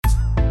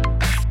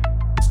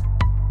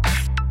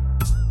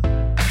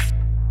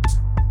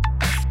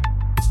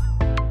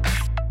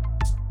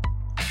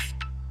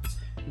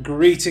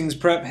Greetings,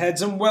 prep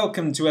heads, and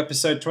welcome to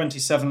episode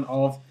 27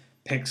 of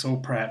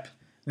Pixel Prep,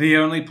 the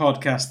only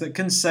podcast that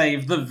can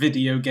save the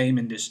video game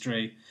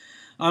industry.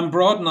 I'm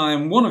Brod, and I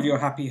am one of your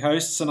happy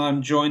hosts, and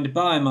I'm joined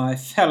by my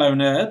fellow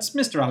nerds,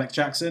 Mr. Alex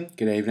Jackson.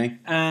 Good evening.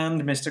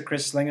 And Mr.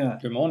 Chris Slinger.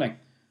 Good morning.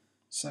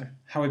 So,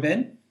 how have we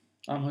been?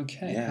 I'm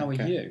okay. Yeah, How are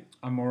you?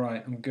 I'm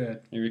alright, I'm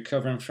good. You're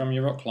recovering from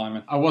your rock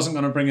climbing? I wasn't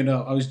going to bring it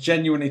up. I was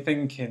genuinely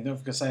thinking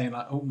of saying,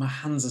 like, oh, my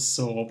hands are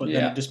sore, but then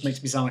Yeah. it just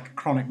makes me sound like a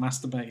chronic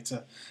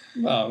masturbator.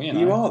 Well, you know.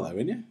 You are though,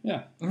 aren't you?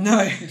 Yeah.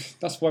 No.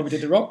 That's why we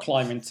did the rock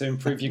climbing, to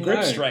improve your grip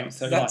No, strength.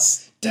 So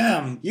that's- like,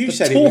 damn, You the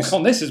said it talk was-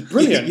 on this is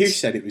brilliant. You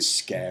said it was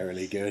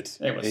scarily good.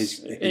 It was.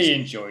 His- He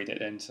enjoyed it,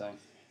 didn't he?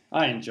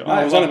 I enjoyed it.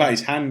 I was on about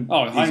his hand.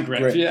 Oh, his hand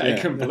grip. Yeah, I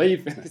couldn't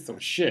believe it. I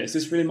thought, shit, is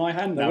this really my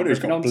hand No now? wonder he's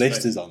gripping got onto me?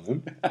 blisters on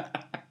them.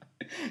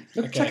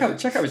 Look, Okay.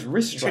 check out his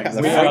wrist Check out strength.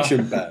 the We are-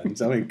 friction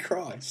burns. I mean,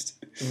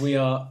 Christ. We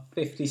are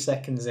 50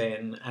 seconds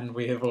in, and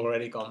we have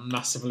already gone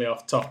massively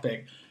off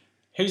topic.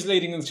 Who's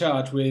leading the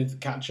charge with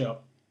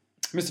catch-up?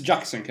 Mr.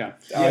 Jackson can.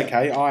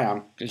 Okay, I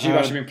am. Because you've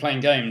actually been playing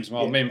games,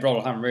 while me and Brol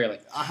haven't really.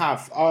 I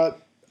have.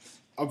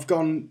 I've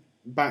gone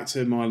back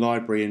to my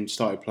library and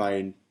started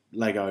playing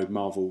Lego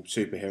Marvel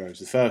Superheroes,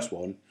 the first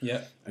one,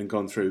 Yeah. and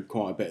gone through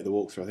quite a bit of the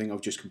walkthrough. I think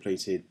I've just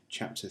completed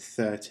chapter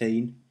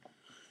 13.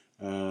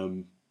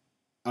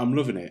 I'm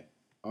loving it.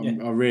 I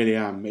really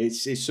am.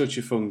 It's such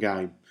a fun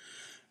game.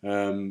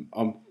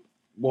 I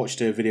watched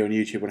a video on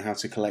YouTube on how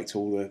to collect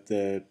all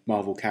the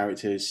Marvel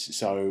characters.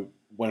 So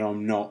when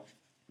I'm not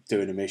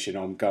doing a mission,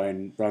 I'm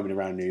roaming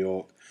around New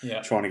York,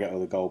 Yeah. trying to get all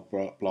the gold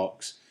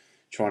blocks,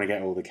 trying to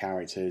get all the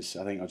characters.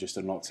 I think I just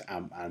unlocked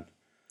Ant-Man.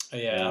 Oh,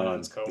 yeah,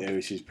 that's cool. Yeah,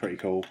 which is pretty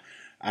cool.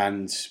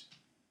 And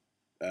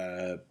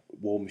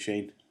War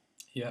Machine,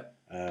 Yeah.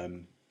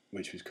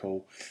 which was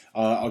cool.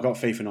 I got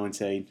FIFA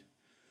 19.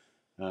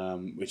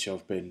 Which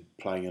I've been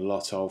playing a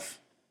lot of.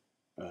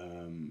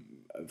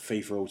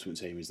 FIFA Ultimate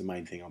Team is the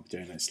main thing I'm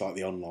doing. It's like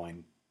the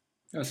online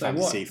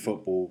fantasy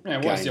football. Yeah,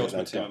 game what's the that Ultimate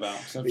they've Team got. about?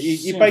 'Cause I've You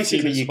seen a few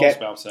basically bits you and get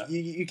bobs about it.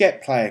 you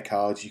get player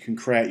cards. You can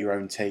create your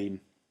own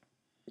team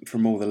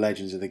from all the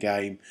legends of the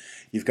game.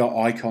 You've got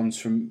icons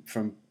from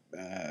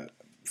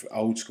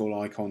old school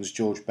icons.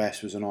 George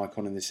Best was an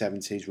icon in the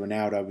 70s.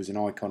 Ronaldo was an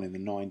icon in the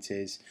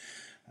 90s,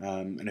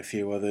 and a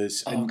few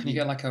others. Oh, And can you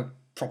get like a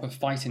proper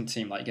fighting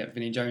team, like you get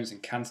Vinnie Jones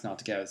and Cantona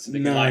together, so they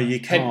No, can like you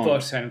can't.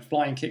 headbutt and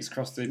flying kicks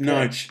across the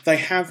No, pitch? they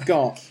have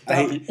got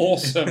That'd be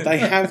awesome. they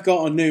have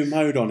got a new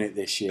mode on it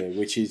this year,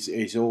 which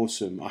is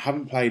awesome. I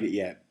haven't played it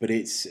yet, but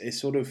it's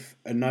sort of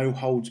a no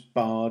holds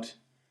barred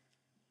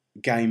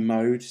game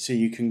mode, so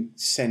you can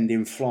send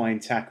in flying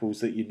tackles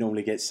that you'd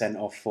normally get sent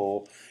off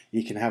for.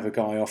 You can have a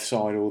guy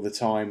offside all the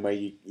time where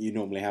you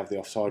normally have the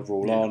offside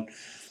rule on.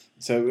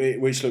 So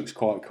which looks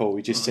quite cool.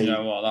 You just see. You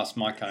know what? That's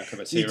my kind of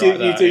cup of tea You do, right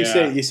there. you do yeah. see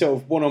it. You sort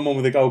of one-on-one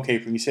with the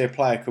goalkeeper, and you see a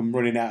player come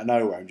running out of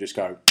nowhere and just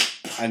go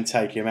and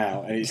take him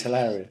out, and it's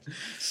hilarious.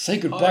 Say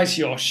goodbye to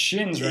your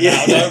shins,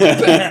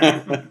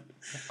 Ronaldo.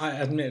 I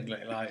admittedly,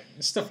 like,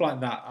 stuff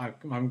like that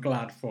I'm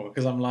glad for,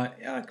 because I'm like,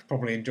 yeah, I could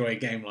probably enjoy a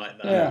game like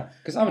that. Yeah,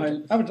 because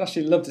I would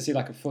actually love to see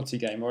like a footy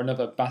game or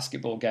another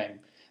basketball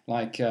game,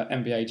 like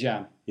NBA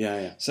Jam.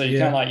 Yeah. So you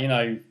can, like,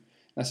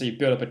 let's say you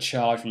build up a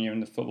charge when you're in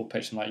the football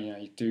pitch, and like,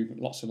 you do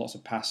lots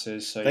of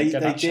passes, so you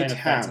get that chain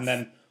effect, and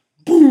then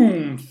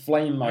boom,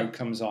 flame mode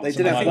comes on. They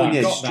did something have like one, that.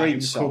 yeah, Got that, Street it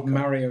was called Soccer.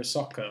 Mario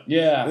Soccer.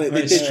 Yeah, They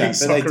very did, street Street they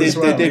Soccer did, as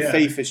well, they did yeah.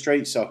 FIFA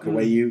Street Soccer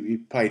where you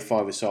played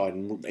five-a-side,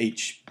 and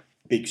each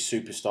big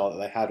superstar that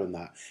they had on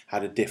that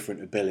had a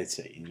different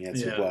ability, and you had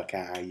to work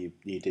out how you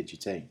did your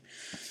team.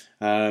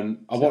 I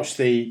watched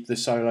the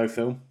Solo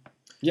film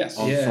Yes,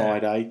 on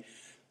Friday.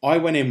 I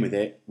went in with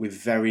it with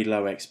very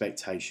low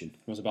expectation.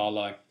 was about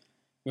low.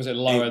 Was it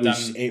lower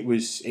It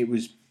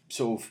was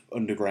sort of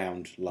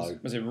underground low.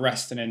 Was it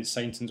resting in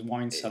Satan's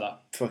wine cellar?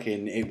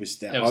 It was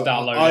that. It was that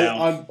low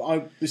down.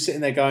 I was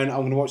sitting there going, I'm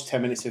going to watch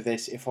 10 minutes of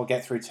this. If I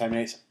get through 10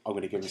 minutes, I'm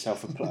going to give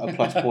myself a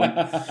plus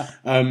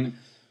point.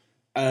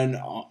 And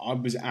I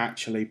was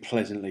actually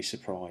pleasantly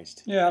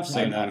surprised. Yeah, I've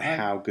seen on that.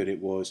 how good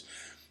it was.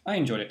 I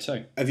enjoyed it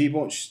too. Have you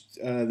watched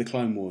the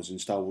Clone Wars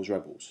and Star Wars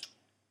Rebels?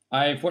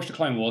 I've watched the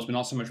Clone Wars, but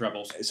not so much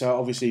Rebels. So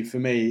obviously for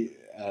me,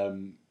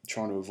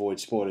 trying to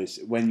avoid spoilers,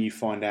 when you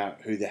find out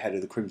who the head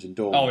of the Crimson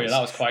Dawn Oh was, yeah,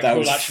 that was quite that cool.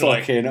 was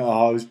Actually, fucking.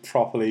 I was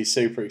properly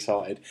super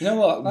excited. you know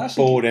what? That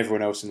actually, Bored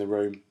everyone else in the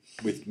room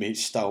with me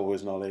Star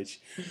Wars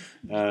knowledge.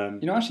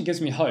 actually gives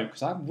me hope,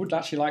 because I would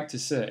actually like to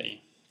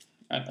see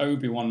an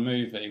Obi-Wan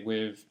movie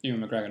with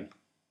Ewan McGregor,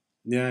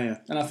 Yeah.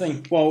 and I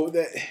think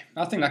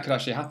that could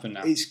actually happen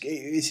now.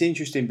 It's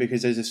interesting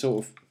because there's a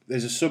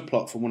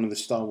subplot from one of the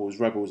Star Wars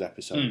Rebels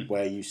episodes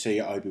where you see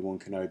Obi-Wan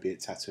Kenobi at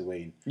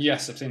Tatooine.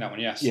 Yes, I've seen that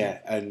one. Yes. Yeah,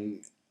 and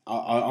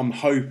I'm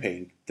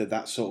hoping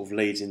that sort of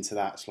leads into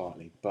that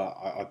slightly, but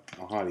I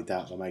highly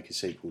doubt they'll make a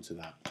sequel to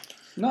that.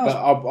 No,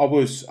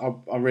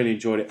 But I really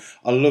enjoyed it.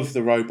 I love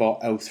the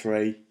robot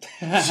L3.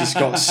 She's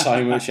got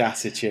so much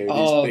attitude.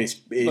 It's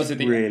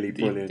really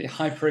brilliant. The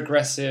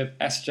hyper-aggressive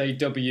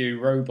SJW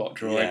robot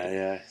droid.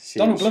 Yeah.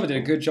 Donald Glover did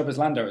a good job as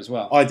Lando as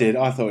well. I did.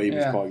 I thought he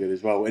was quite good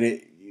as well. And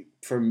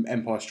from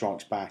Empire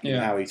Strikes Back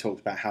and how he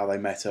talked about how they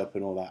met up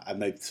and all that,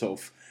 and they sort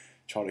of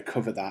tried to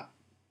cover that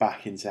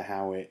back into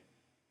how it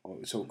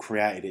sort of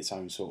created its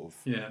own sort of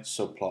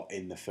subplot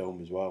in the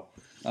film as well.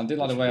 I did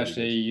like the way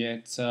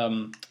actually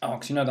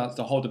because you know that's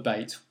the whole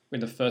debate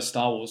with the first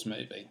Star Wars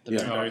movie.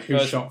 Who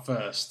shot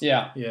first?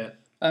 Yeah.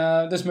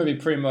 This movie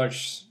pretty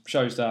much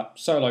shows that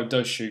Solo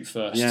does shoot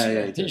first.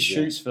 He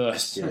shoots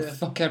first. Yeah.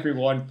 Fuck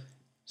everyone.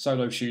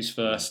 Solo shoots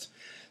first.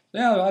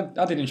 Yeah,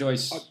 I did enjoy.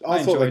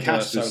 I thought the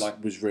cast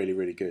was really,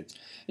 really good.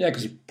 Yeah,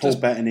 because Paul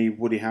Bettany,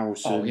 Woody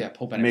Harrelson,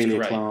 Paul Bettany,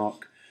 Emilia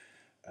Clarke,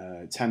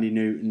 Tandy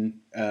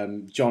Newton,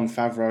 Jon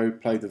Favreau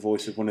played the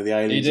voice of one of the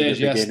aliens. He did, at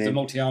the beginning. The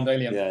multi-armed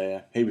alien.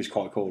 Yeah, he was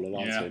quite cool. I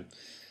liked him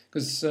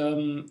because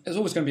it's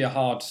always going to be a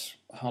hard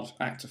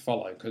act to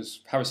follow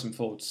because Harrison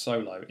Ford's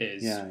Solo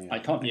is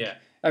iconic. Yeah.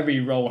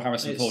 Every role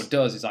Harrison Ford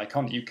does is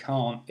iconic. You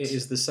can't. It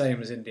is the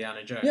same as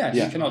Indiana Jones. Yeah,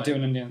 you cannot do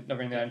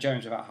another Indiana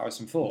Jones without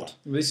Harrison Ford.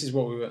 This is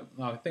what we were.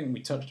 I think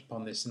we touched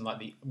upon this in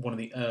like one of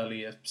the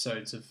early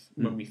episodes of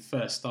when we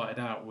first started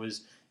out.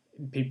 Was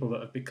people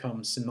that have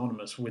become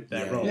synonymous with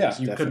their roles. Yeah,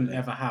 you couldn't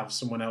ever have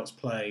someone else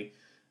play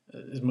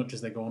as much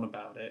as they go on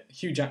about it.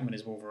 Hugh Jackman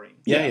is Wolverine.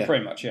 Yeah,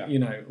 pretty much. Yeah, you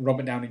know,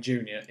 Robert Downey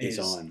Jr. is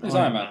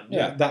Iron Man.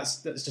 Yeah,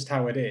 that's just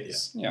how it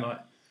is. Yeah. Like,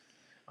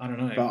 I don't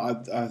know.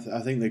 But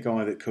I think the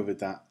guy that covered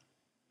that,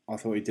 I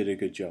thought he did a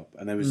good job,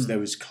 and there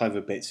was clever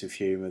bits of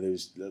humour. There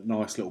was a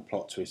nice little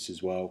plot twist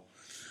as well.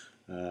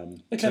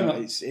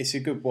 It's a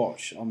good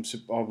watch. I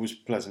was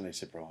pleasantly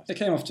surprised. It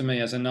came off to me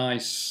as a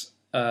nice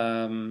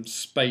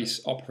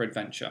space opera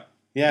adventure.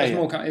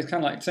 It's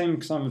kind of like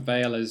same Simon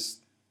Vale as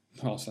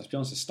let's be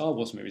honest, the Star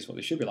Wars movies what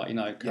they should be like. You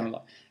know, kind of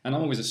like. And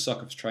I'm always a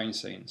sucker for train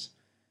scenes.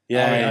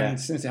 And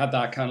since they had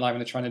that kind of like when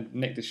they're trying to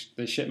nick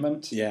the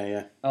shipment.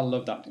 I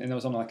love that, and it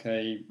was on like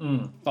a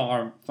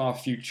far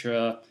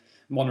future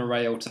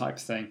monorail type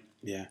thing.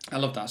 Yeah, I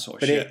love that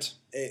sort of shit.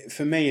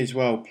 For me as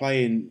well,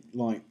 playing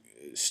like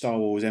Star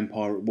Wars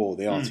Empire at War,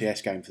 the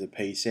RTS game for the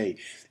PC,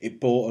 it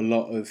brought a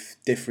lot of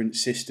different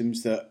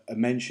systems that are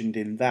mentioned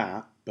in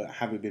that, but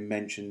haven't been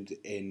mentioned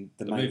in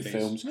the main movies.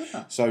 films.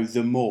 Yeah. So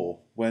the Maw,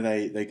 where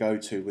they go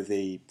to with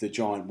the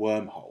giant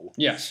wormhole,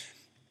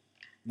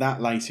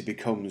 that later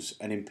becomes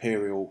an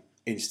Imperial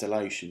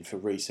installation for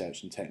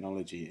research and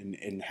technology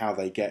in how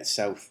they get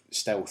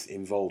stealth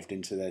involved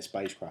into their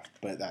spacecraft.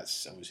 But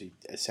that's obviously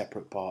a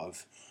separate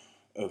part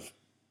of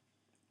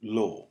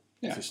lore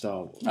for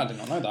Star Wars. I did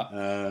not know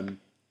that.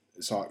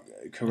 It's like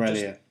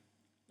Corellia.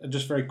 I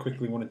just very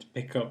quickly wanted to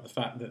pick up the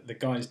fact that the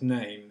guy's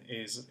name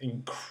is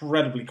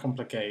incredibly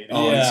complicated.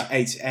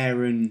 It's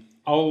Aaron...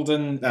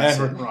 Alden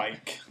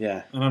Ehrenreich.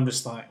 Yeah. And I'm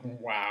just like,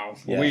 wow.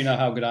 Well, we know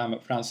how good I am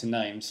at pronouncing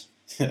names.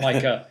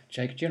 Like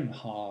Jake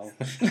Gyllenhaal.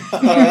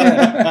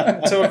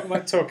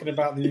 Talking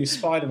about the new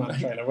Spider-Man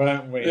trailer,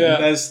 weren't we? Yeah.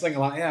 And there's things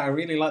like, I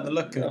really like the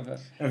look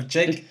of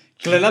Jake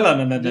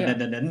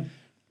Gyllenhaal.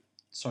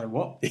 Sorry,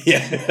 what?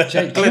 Yeah.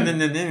 Jake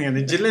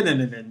Gyllenhaal.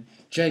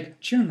 Jake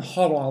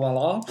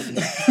Gyllenhaal.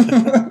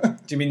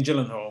 Do you mean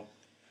Gyllenhaal?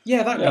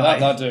 Yeah, that guy.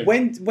 That dude.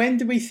 When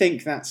do we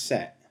think that's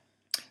set?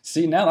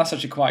 See, now that's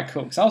actually quite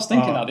cool. Because I was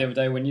thinking that the other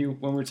day when we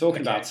were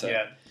talking about it.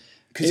 Yeah.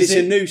 Because it's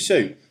a new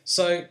suit.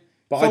 So,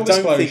 but I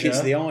don't think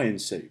it's the Iron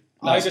suit.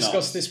 I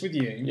discussed this with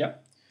you.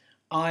 Yep.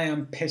 I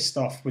am pissed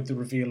off with the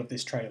reveal of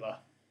this trailer.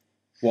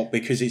 What?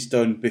 Because it's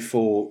done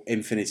before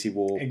Infinity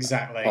War.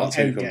 Exactly. Part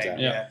 2 comes out.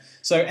 Yeah.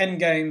 So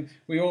Endgame,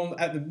 we all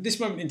at this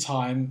moment in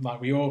time, like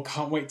we all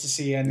can't wait to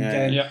see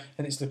Endgame,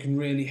 and it's looking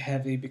really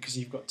heavy because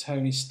you've got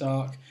Tony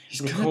Stark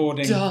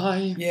recording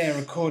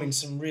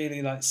some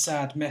really like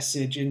sad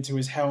message into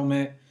his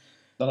helmet.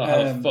 I don't know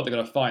how the fuck they're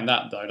going to find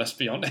that though. Let's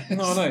be honest.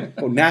 No.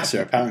 Well,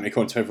 NASA apparently,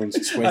 according to everyone's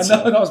Twitter. I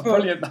know, that was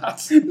brilliant.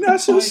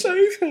 NASA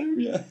save him.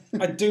 Yeah.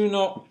 I do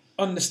not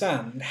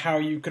understand how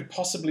you could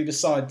possibly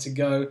decide to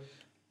go.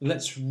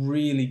 Let's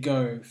really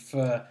go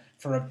for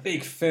a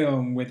big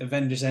film with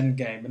Avengers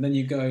Endgame, and then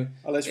you go.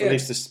 Oh, let's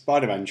release the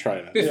Spider-Man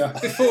trailer.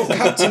 Before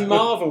Captain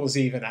Marvel's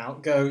even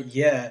out, go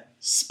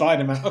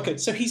Spider-Man. Okay,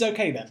 so he's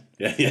okay then.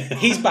 Yeah.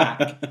 He's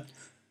back,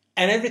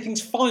 and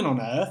everything's fine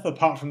on Earth,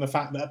 apart from the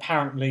fact that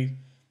apparently,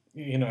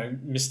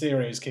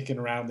 Mysterio's kicking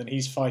around and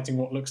he's fighting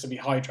what looks to be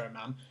Hydro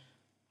Man.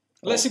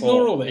 Let's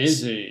ignore all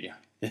this. Is he?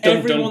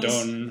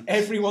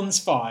 Everyone's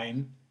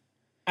fine,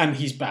 and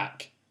he's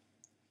back.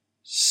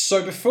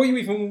 So before you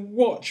even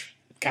watch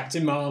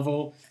Captain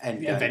Marvel,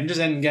 Avengers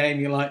Endgame,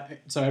 you're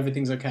like, so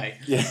everything's okay.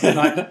 Yeah.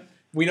 Like,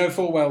 we know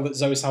full well that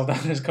Zoe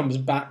Saldana comes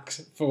back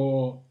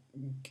for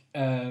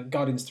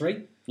Guardians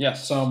 3.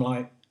 Yes. So I'm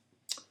like,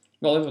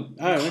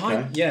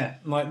 okay.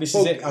 Like this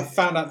is it. I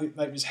found out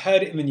that it was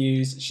heard it in the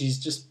news. She's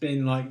just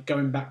been like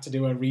going back to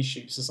do her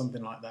reshoots or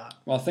something like that.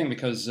 Well, I think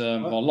because a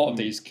lot of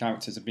these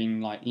characters have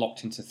been like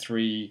locked into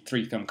three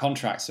film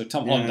contracts. So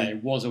Tom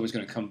Holland was always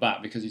going to come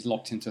back because he's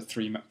locked into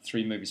three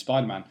movie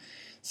Spider-Man.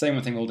 Same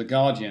thing with all the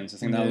Guardians. I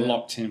think they're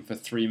locked in for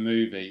 3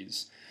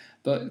 movies.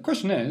 But the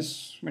question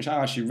is, which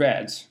I actually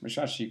read,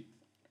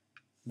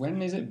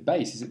 when is it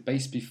based? Is it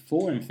based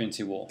before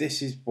Infinity War?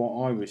 This is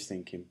what I was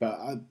thinking, but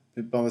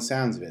by the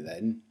sounds of it,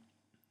 then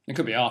It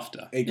could be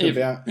after. It could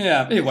be out.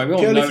 Yeah, either way, we all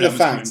Purely know for the that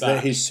fact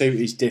that his suit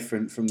is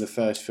different from the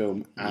first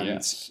film and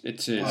yes,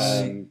 it is.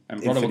 um,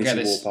 And Brother will get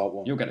Infinity this. War Part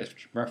 1. You'll get this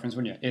reference,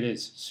 won't you? It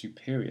is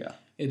superior.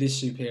 It is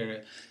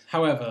superior.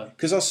 However,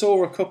 Because I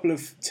saw a couple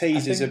of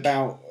teasers think-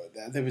 about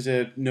there was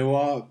a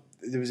noir.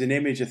 There was an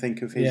image, I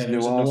think, of his yeah,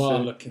 there's a noir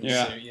suit. looking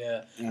Yeah. suit.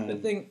 Yeah, Um, the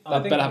thing I I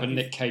think better have a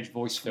Nick Cage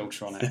voice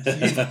filter on it.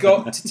 you've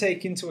got to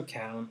take into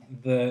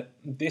account that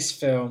this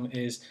film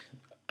is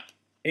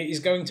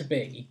going to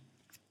be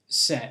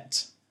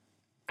set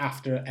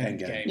after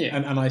Endgame. Yeah.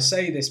 And I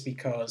say this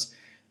because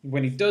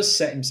when he does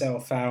set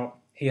himself out,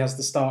 he has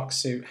the Stark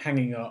suit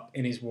hanging up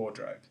in his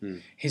wardrobe.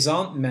 His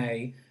Aunt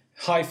May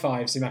high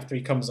fives him after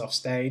he comes off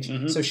stage,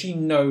 so she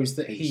knows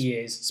that he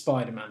is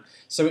Spider-Man.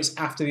 So it's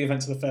after the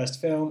events of the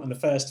first film, and the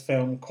first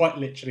film quite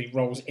literally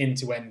rolls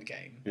into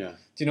Endgame. Yeah. Do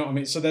you know what I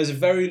mean? So there's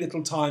very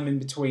little time in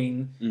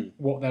between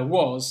what there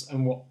was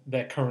and what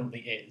there currently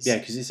is. Yeah,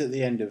 because it's at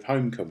the end of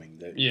Homecoming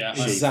that Yeah.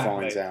 she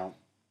Exactly. finds out.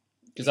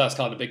 Because that's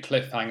kind of the big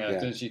cliffhanger. Yeah.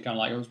 Because she kind of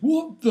like goes,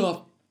 "What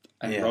the?"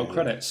 And Yeah, roll yeah.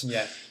 credits.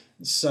 Yeah.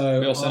 So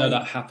We also know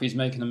that Happy's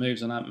making the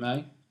moves on Aunt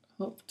May.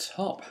 Up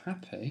top,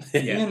 Happy.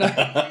 Yeah. You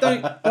know,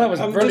 Don't- that was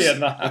I'm brilliant.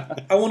 just-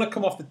 That. I want to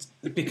come off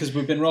because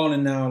we've been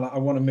rolling now. Like I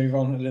want to move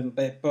on a little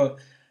bit, but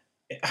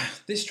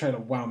this trailer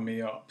wound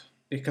me up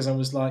because I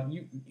was like,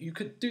 you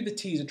could do the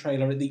teaser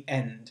trailer at the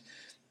end.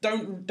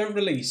 Don't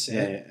release it.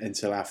 Yeah,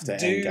 until after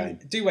Do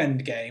Endgame.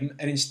 Endgame,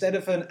 and instead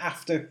of an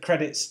after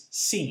credits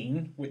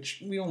scene,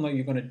 which we all know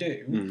you're going to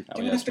do, do Oh,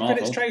 an yeah, after Marvel.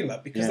 credits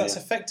trailer because Yeah, that's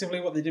yeah. effectively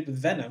what they did with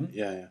Venom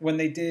Yeah. when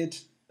they did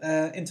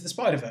Into the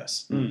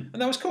Spider-Verse, and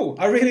that was cool.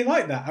 I really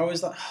liked that. I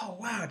was like, oh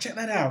wow, check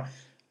that out.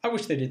 I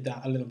wish they did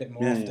that a little bit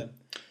more Yeah, often.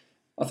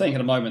 I think at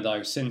the moment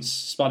though, since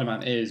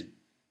Spider-Man is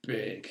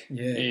big,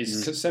 Yeah.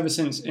 cause ever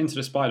since Into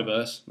the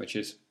Spider-Verse, which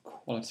is a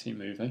quality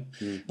movie,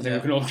 I think Yeah.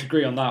 we can all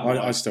agree on that one.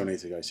 I still need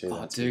to go see that.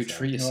 Oh, to be dude, fair.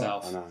 treat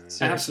yourself. I know,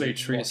 yeah. Absolutely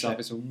treat Watch yourself. it.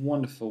 It's a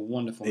wonderful,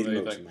 wonderful It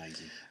movie. looks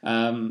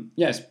amazing.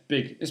 Yeah, it's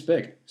big. It's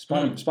big.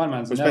 Spider-Man's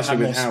never Especially had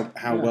with more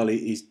how yeah. well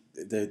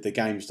the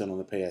game's done on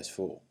the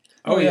PS4.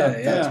 Oh yeah,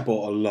 That's Yeah.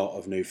 brought a lot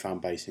of new fan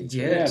base into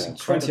Yeah, it. Yeah, as so well.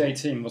 incredible.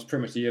 2018 was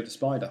pretty much the year of the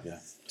Spider. Yeah.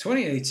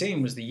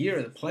 2018 was the year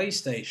of the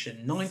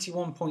PlayStation.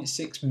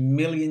 91.6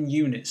 million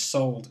units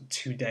sold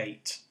to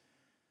date.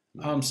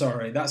 I'm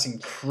sorry, that's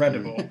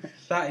incredible.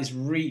 That is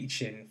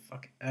reaching.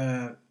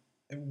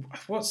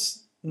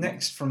 What's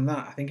next from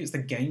that? I think it's the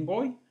Game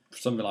Boy.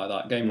 Something like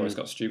that. Game Boy's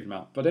got a stupid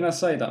amount. But didn't I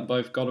say that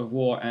both God of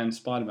War and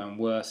Spider-Man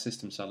were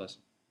system sellers?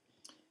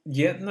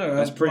 Yeah, no,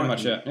 That's pretty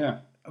much it, yeah.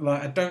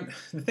 Like I don't.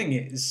 The thing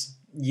is,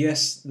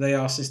 yes, they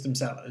are system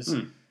sellers,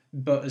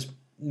 but as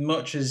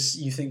much as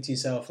you think to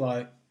yourself,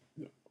 like,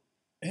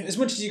 as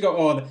much as you go,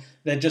 oh,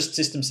 they're just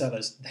system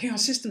sellers. They are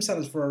system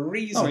sellers for a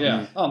reason. Oh,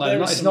 yeah. Oh, no,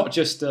 There it's is not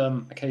just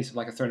a case of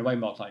like a thrown away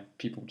mod. Like,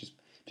 people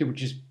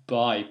just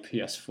buy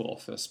PS4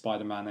 for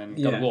Spider-Man and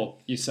God of Yeah. War.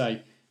 You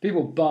say,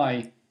 people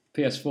buy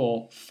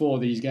PS4 for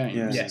these games.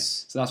 Yeah.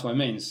 Yes. So that's what it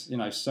means. You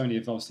know, Sony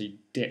have obviously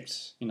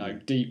dipped,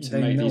 deep to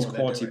They make know these what they're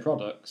quality doing.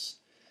 products,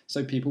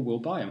 so people will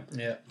buy them.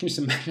 Yeah. Can you just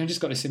imagine? I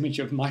just got this image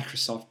of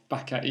Microsoft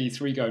back at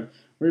E3 going,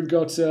 "We've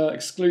got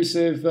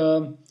exclusive,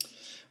 well,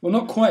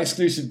 not quite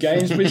exclusive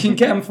games, but you can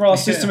get them for our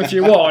system if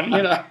you want."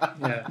 You know,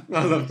 Yeah,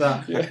 I love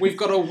that. Yeah. We've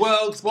got a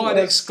worldwide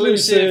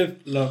Exclusive.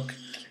 exclusive look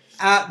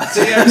at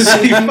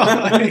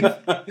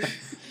DMC5.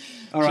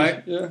 All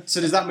right. Yeah. So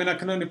does that mean I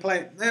can only play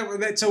it?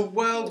 It's a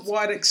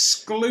worldwide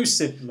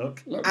exclusive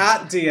look Look.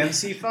 at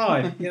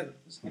DMC5. Yeah.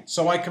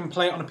 So I can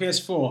play it on a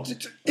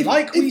PS4.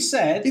 Like we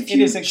said, if it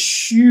you is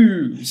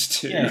choose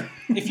to. yeah.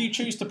 If you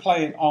choose to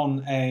play it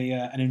on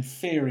an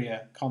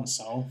inferior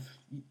console,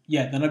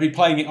 yeah, then I'd be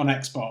playing it on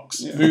Xbox.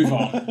 Yeah. Move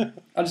on.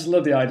 I just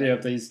love the idea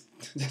of the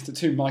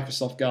two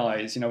Microsoft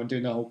guys,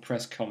 doing the whole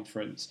press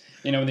conference.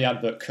 When the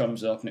advert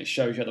comes up and it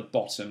shows you at the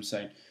bottom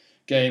saying,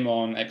 game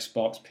on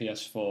Xbox,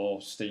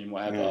 PS4, Steam,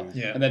 whatever.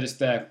 Yeah. And they're just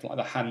there, like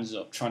the hands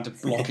up, trying to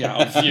block it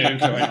out of view,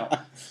 going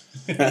up.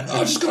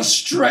 I've just got to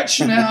stretch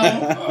now.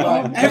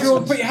 Oh,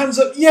 Everyone put your hands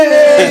up.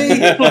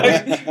 Yay!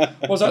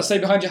 what does that say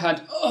behind your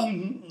hand?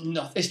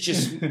 No, it's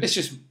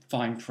just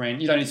fine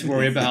print. You don't need to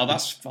worry about.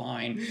 That's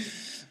fine.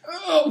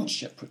 Oh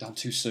shit! Put it down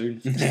too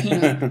soon.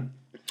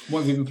 What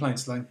have you been playing,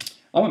 Sloan?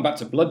 I went back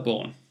to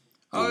Bloodborne.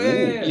 Oh,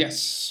 yeah.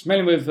 Yes,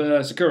 mainly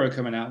with Sakura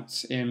coming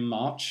out in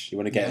March. You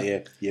want to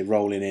get your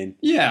rolling in.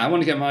 Yeah, I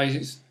want to get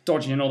my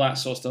dodging and all that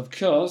sort of stuff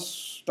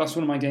because that's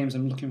one of my games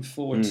I'm looking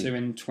forward to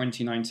in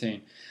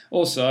 2019.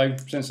 Also,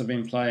 since I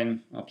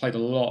played a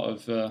lot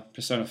of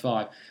Persona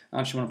 5. I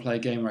actually want to play a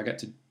game where I get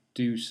to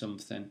do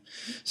something.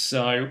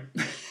 So,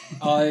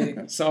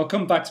 so I'll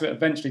come back to it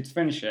eventually to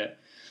finish it.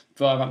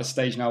 But I'm at the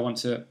stage now I want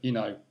to,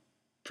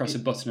 press a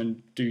button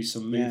and do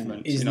some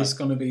movement. Is this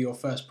going to be your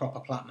first proper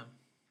platinum?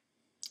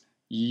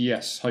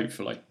 Yes,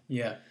 hopefully.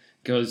 Yeah.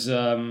 Because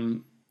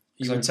You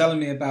were telling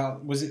me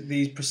about, was it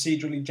these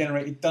procedurally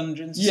generated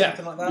dungeons or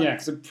something like that? Yeah,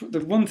 because the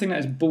one thing that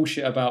is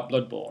bullshit about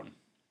Bloodborne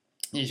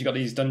is you've got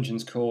these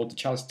dungeons called the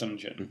Chalice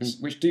Dungeons,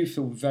 which do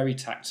feel very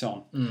tacked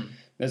on.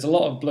 There's a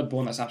lot of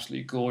Bloodborne that's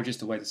absolutely gorgeous,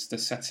 the way the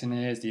setting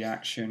is, the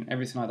action,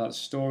 everything like that, the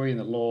story and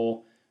the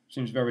lore,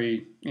 seems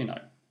very,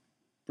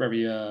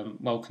 very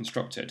well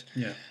constructed.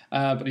 Yeah.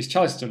 But these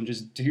Chalice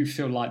dungeons do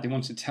feel like they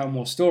wanted to tell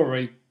more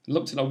story.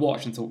 Looked at their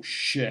watch and thought,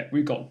 shit,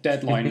 we've got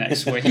deadline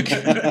next week.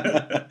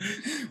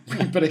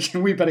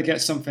 we better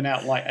get something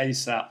out like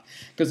ASAP.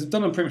 Because they've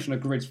done them pretty much on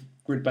a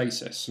grid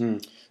basis,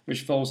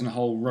 which falls in a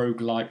whole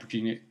roguelike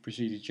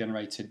procedurally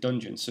generated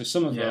dungeon. So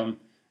some of them,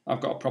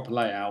 I've got a proper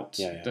layout.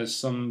 Yeah. There's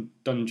some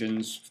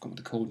dungeons, I've forgotten what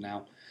they're called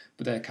now,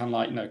 but they're kind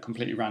of like,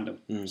 completely random.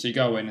 So you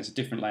go in, there's a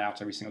different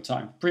layout every single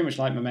time. Pretty much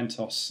like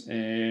Mementos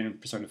in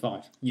Persona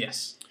 5.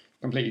 Yes.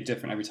 Completely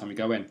different every time you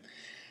go in.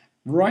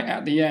 Right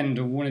at the end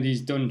of one of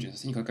these dungeons,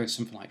 I think I'll go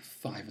something like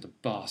 5 of the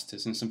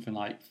Bastards and something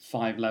like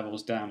 5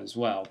 levels down as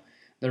well.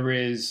 There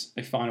is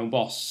a final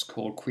boss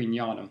called Queen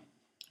Yharnam.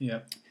 Yeah.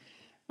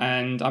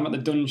 And I'm at the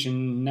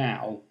dungeon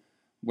now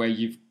where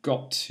you've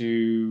got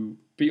to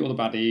beat all the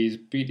baddies,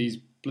 beat these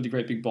bloody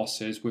great big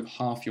bosses with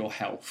half your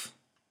health.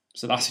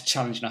 So that's a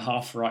challenge and a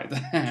half right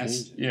there.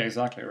 Yeah,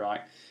 exactly right.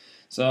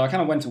 So I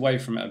kind of went away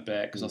from it a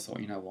bit because I thought,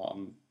 you know what,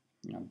 I'm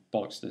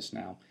bollocks to this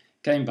now.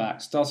 Came back,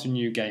 started a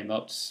new game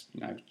up,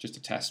 just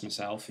to test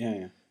myself.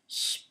 Yeah.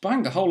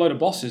 Spanged a whole load of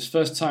bosses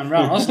first time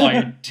round. I was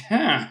like,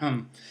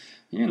 damn,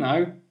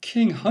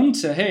 King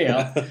Hunter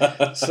here.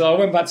 So I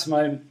went back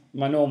to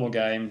my normal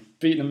game,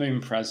 beat the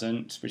Moon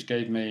Present, which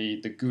gave me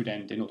the good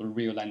ending or the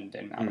real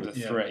ending out of the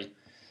 3.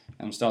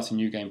 And starting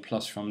New Game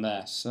Plus from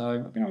there. So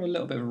I've been on a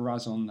little bit of a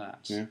razz on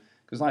that. Yeah.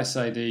 Because like I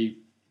say, the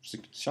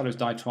Shadows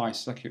Die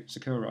Twice,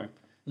 Sekiro,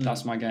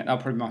 that's my game. That'll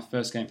probably be my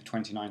first game for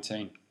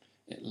 2019.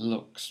 It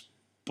looks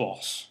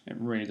boss. It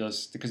really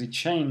does. Because they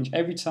change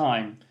every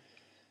time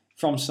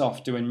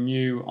FromSoft do a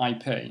new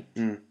IP,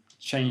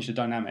 change the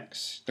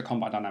dynamics, the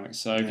combat dynamics.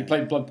 So if you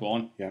played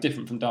Bloodborne,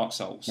 different from Dark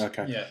Souls.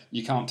 Okay. Yeah.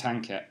 You can't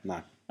tank it.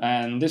 No.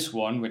 And this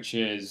one, which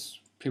is,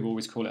 people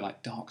always call it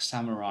like Dark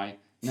Samurai.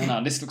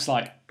 No, this looks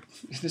like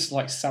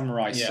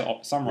Samurai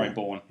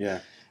Born. Yeah.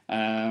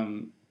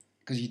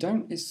 Because you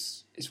don't.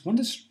 It's one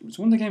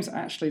of the games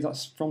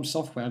that's from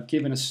software have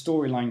given a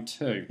storyline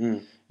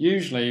to.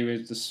 Usually,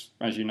 with this,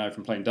 as you know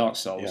from playing Dark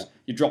Souls,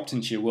 you dropped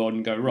into your world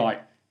and go right.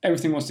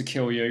 Everything wants to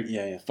kill you.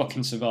 Yeah.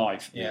 Fucking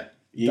survive. Yeah.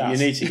 You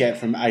need to get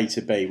from A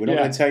to B. We're not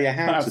going to tell you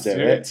how to do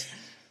it.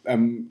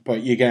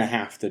 But you're going to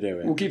have to do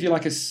it. We'll give you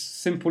like a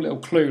simple little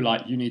clue,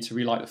 like you need to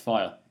relight the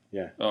fire.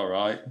 Yeah. All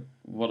right.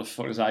 What the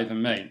fuck does that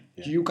even mean?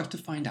 Yeah. You got to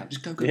find out.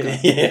 Just go.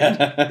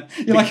 Yeah.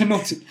 You're like a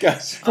naughty.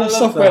 From love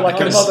software, that.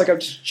 like a mother, go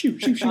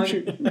shoot.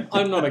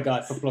 I'm not a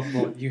guy for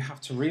Bloodborne. You have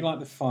to relight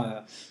the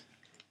fire.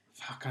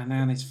 Fuck, I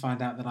now need to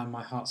find out that I'm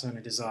my heart's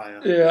only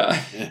desire.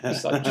 Yeah.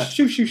 It's like, just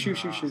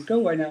shoot. Go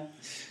away now.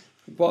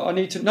 But I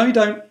need to. No, you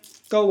don't.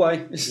 Go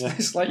away.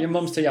 It's like your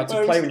mum's tell you how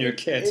to play when you're a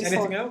kid.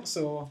 Anything else,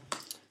 or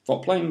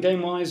what, playing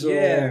game wise?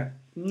 Or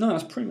no,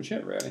 that's pretty much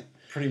it, really.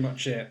 Pretty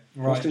much it.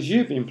 Right. Because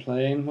you've been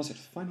playing. Was it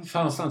Final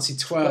Fantasy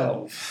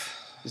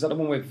 12? Is that the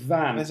one with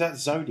Van? Is that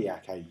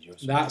Zodiac Age or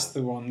something? That's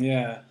the one.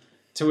 Yeah.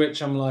 To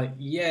which I'm like,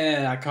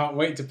 I can't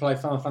wait to play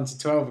Final Fantasy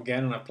 12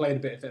 again. And I played a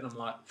bit of it, and I'm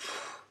like.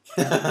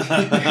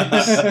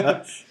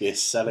 You're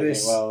selling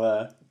it well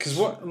there. Because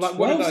what did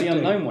the I do?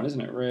 unknown one, isn't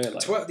it? Really?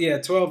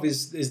 12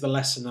 is the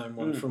lesser known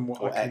one from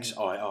what or I can.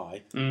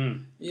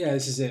 XII. Yeah,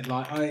 this is it.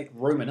 Like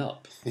roaming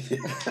up.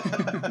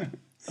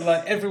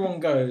 Like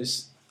everyone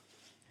goes.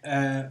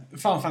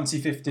 Final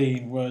Fantasy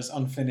 15 was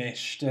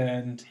unfinished,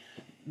 and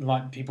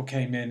like people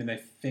came in and they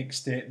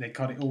fixed it. They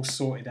got it all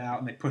sorted out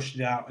and they pushed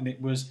it out, and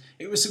it was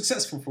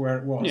successful for where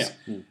it was.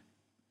 Yeah.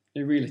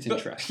 It really did But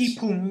interest.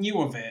 people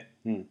knew of it.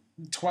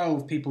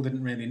 12 people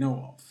didn't really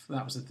know of.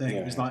 That was the thing.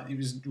 Yeah. It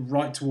was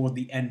right toward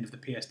the end of the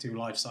PS2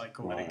 life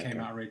cycle when it came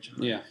out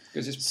originally. Yeah,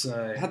 because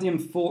it had the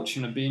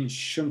unfortunate of being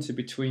shunted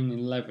between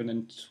 11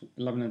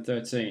 and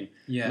 13.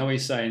 Yeah. I know what you're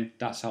saying,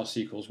 that's how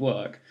sequels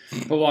work.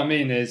 But what I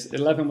mean is,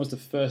 11 was the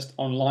first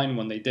online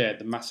one they did,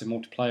 the massive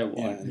multiplayer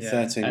one. And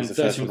 13 was the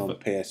first one on the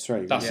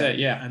PS3. That's it,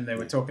 yeah. And they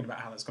were talking about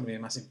how that's going to be a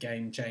massive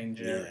game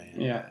changer.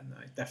 Yeah. No,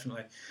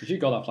 definitely. Because you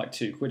got that for like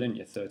 £2, didn't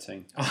you,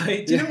 13?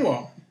 Do you know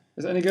what?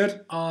 Is it any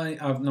good? I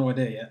have no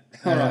idea yet.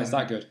 Alright, is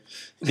that good?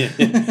 The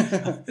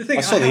thing,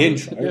 I saw the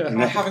intro.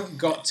 I haven't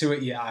got to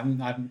it yet. I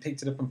haven't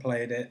picked it up and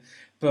played it,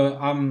 but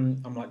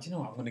I'm like, you know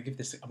what? I'm going to give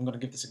this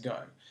a go.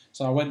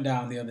 So I went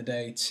down the other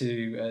day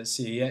to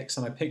CEX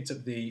and I picked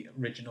up the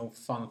original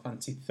Final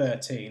Fantasy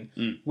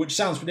 13, which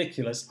sounds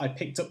ridiculous. I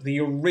picked up the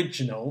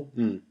original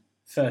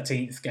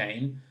 13th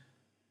game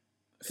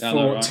for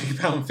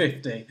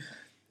 £2.50.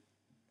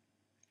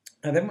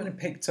 And then when I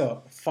picked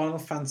up Final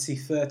Fantasy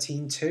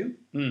 13-2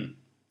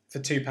 for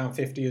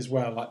 £2.50 as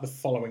well, like the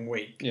following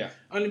week. Yeah.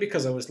 Only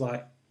because I was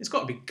like, it's got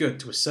to be good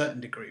to a certain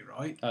degree,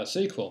 right?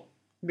 Sequel.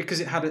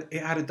 Because it had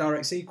a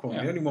direct sequel.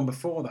 Yeah. The only one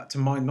before that, to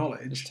my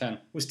knowledge,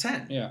 was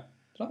 10. Yeah.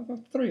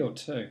 3 or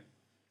 2?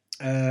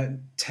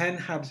 10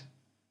 had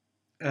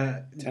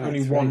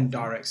only one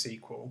direct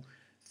sequel.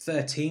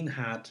 13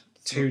 had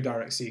 2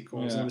 direct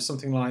sequels. Yeah. And it was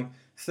something like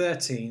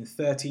 13,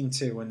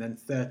 13-2, and then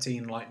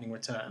 13 Lightning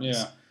Returns.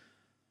 Yeah.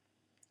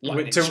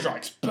 Lightning To-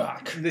 strikes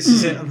back. This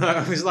is it. No,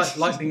 it was like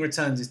Lightning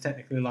Returns is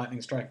technically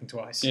lightning striking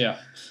twice. Yeah.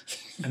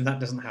 And that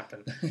doesn't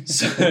happen.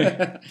 So,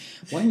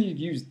 Why don't you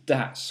use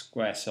that,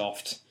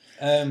 Squaresoft?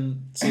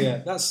 so yeah,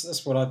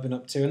 that's what I've been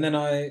up to. And then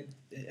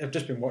I've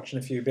just been watching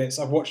a few bits.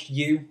 I've watched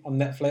You on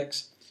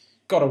Netflix.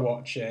 Gotta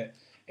watch it.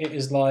 It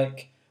is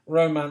like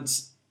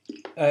romance.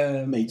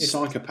 Meets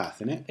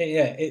Psychopath, isn't it?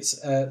 Yeah,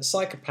 it's a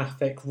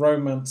psychopathic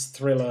romance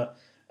thriller,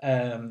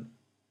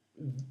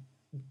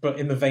 but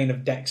in the vein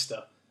of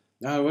Dexter.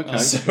 Oh, okay.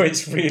 So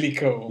it's really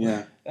cool.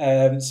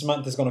 Yeah.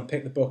 Samantha's gone and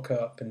picked the book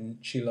up and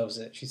she loves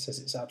it. She says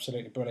it's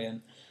absolutely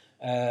brilliant.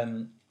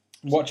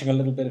 Watching a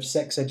little bit of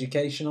Sex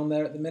Education on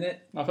there at the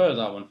minute. I've heard of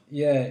that one.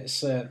 Yeah,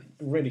 it's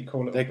really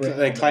cool. Little Brit They're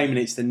comedy. claiming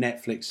it's the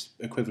Netflix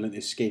equivalent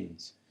of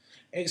Skins.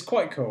 It's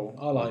quite cool.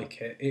 I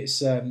like it.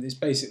 It's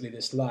basically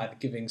this lad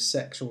giving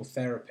sexual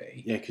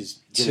therapy. Yeah, because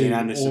To Gillian all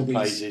Anderson these-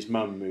 plays his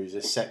mum, who's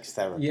a sex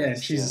therapist. Yeah,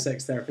 and she's a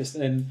sex therapist,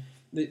 and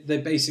they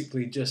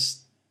basically just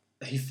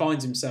he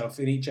finds himself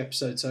in each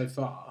episode so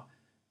far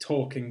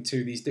talking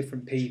to these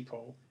different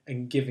people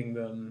and giving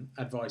them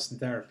advice and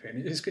therapy,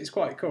 and it's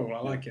quite cool. I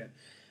like it.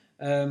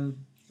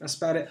 That's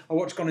about it. I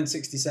watched Gone in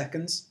 60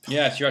 Seconds.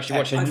 Yes, you're actually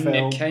watching a Epic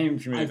film. Nick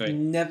Cage I've movie.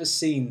 never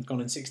seen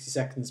Gone in 60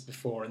 Seconds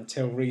before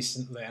until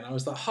recently, and I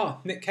was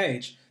like, Nick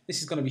Cage,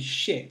 this is going to be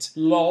shit.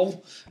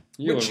 Lol.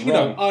 You Which, were you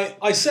know, wrong.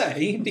 I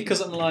say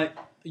because I'm like,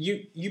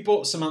 you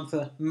bought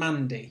Samantha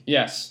Mandy,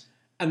 Yes.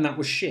 and that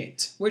was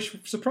shit. Which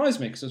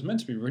surprised me because it was meant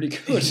to be really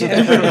good.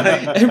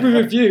 Yeah. every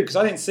review, because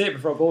I didn't see it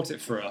before I bought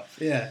it for her.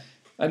 Yeah.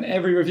 And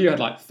every review had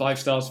like 5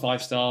 stars, 5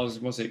 stars.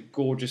 Was it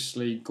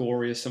gorgeously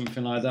gory or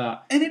something like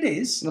that? And it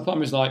is. And the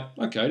problem is like,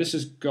 okay, this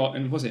has got,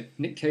 and was it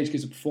Nick Cage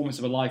gives a performance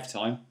of a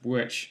lifetime,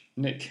 which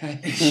Nick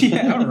Cage,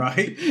 Yeah, all right.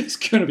 it's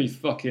gonna be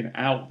fucking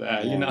out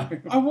there, you know.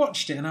 I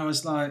watched it and I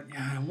was like,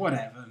 yeah,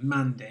 whatever,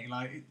 Mandy.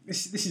 Like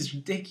this is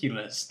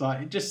ridiculous.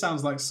 Like it just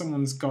sounds like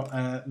someone's got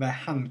their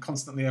hand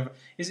constantly over.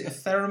 Is it a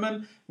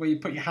theremin where you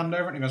put your hand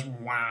over it and it goes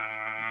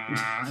wah,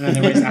 and then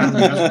they raise their hand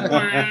and it goes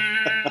wah.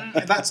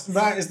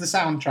 That is the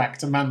soundtrack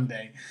to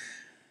Mandy.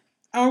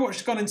 I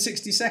watched Gone in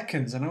 60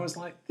 Seconds and I was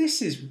like,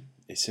 this is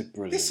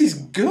brilliant. this is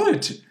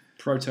good.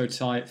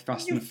 Prototype,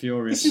 Fast and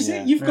Furious. This is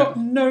Yeah. it. You've got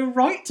no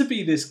right to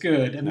be this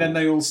good. And then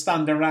they all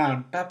stand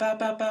around. Ba, ba,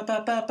 ba, ba,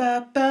 ba, ba,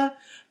 ba, ba,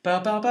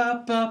 ba, ba,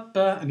 ba, ba,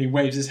 ba, and he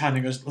waves his hand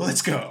and goes,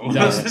 let's go.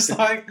 Yeah. I was just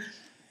like,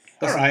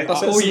 all right. That's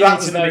so all you that need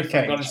was to the know Nick from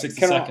Cage. Gone in 60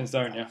 Can I- seconds,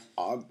 don't you?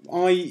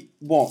 I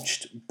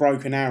watched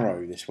Broken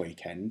Arrow this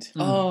weekend.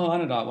 Oh, I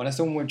know that one. That's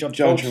the one with John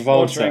John Travolta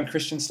Travolta. and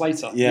Christian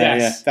Slater. Yeah,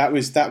 Yes. yeah.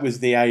 That was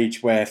the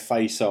age where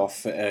Face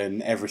Off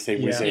and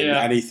everything was Yeah. in,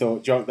 Yeah. and they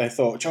thought John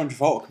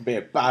Travolta can be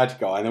a bad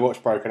guy, and they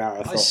watched Broken Arrow.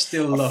 I thought,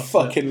 still love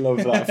fucking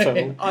love that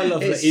film. I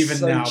love It's that even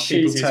so now cheesy,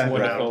 people it's turn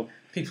wonderful. around.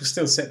 People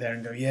still sit there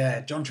and go,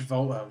 yeah, John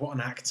Travolta, what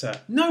an actor.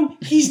 No,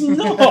 he's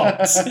not.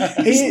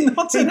 He's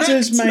not an It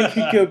does actor. make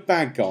a good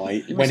bad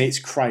guy when it's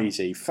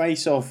crazy.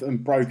 Face Off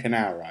and Broken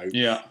Arrow,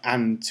 Yeah.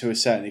 and to a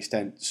certain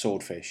extent,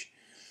 Swordfish.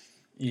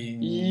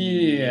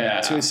 Yeah.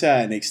 To a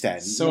certain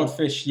extent.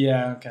 Swordfish,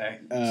 yeah, okay.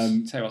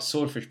 Tell you what,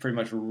 Swordfish pretty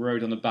much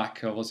rode on the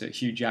back of, was it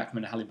Hugh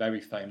Jackman and Halle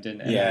Berry fame,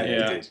 didn't it? Yeah,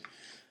 it did.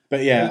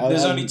 But yeah,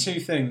 There's I- only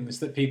two things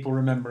that people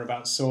remember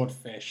about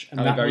Swordfish, and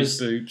Halle that Berry's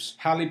was boobs.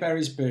 Halle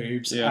Berry's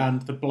boobs Yeah.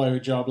 and the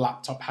blowjob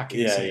laptop hacking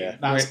Yeah, scene. yeah.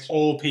 That's Which-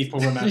 all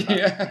people remember.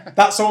 Yeah.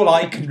 That's all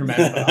I can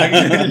remember.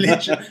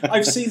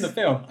 I've seen the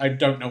film. I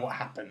don't know what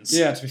happens.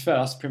 Yeah, to be fair,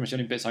 that's pretty much the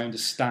only bits I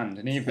understand.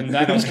 And even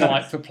then, I was kind of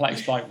like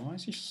perplexed by why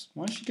is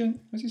he getting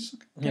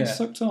Yeah.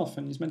 sucked off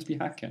and he's meant to be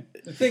hacking?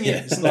 The thing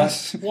is, like,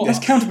 That's what,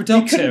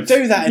 counterproductive. You couldn't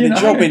do that in you a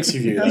know? job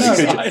interview. I though, know,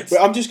 could you? right?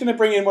 Well, I'm just going to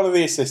bring in one of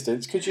the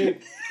assistants. Could you?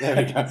 There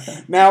we go.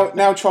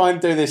 Now try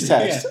and do this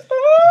test.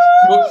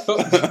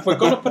 but we're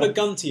going to put a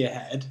gun to your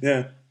head,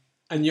 Yeah.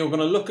 and you're going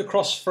to look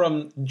across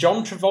from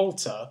John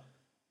Travolta,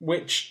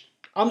 which,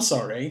 I'm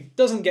sorry,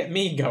 doesn't get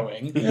me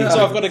going.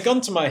 So I've got a gun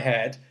to my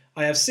head.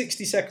 I have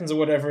 60 seconds or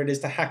whatever it is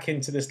to hack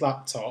into this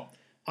laptop.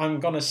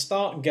 I'm going to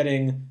start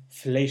getting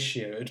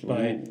fellatiated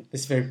by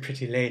this very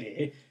pretty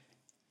lady.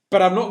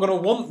 But I'm not going to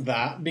want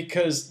that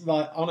because,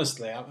 like,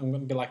 honestly, I'm going to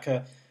be like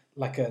a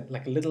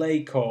little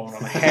acorn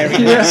on a hairy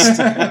nest.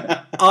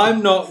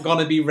 I'm not going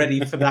to be ready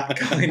for that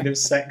kind of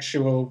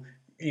sexual,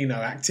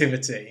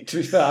 activity. To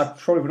be fair, I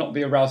probably would not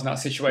be aroused in that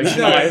situation.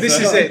 No, either. this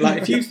is it.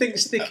 Like, if you think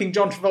sticking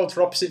John Travolta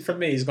opposite from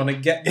me is going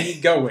to get me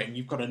going,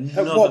 you've got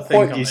another At what thing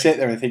point on do you it. sit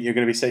there and think you're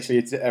going to be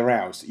sexually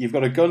aroused? You've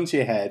got a gun to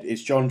your head.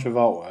 It's John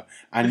Travolta,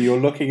 and you're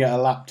looking at a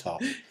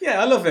laptop.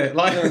 Yeah, I love it.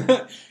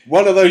 Like,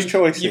 One of those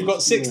choices. you've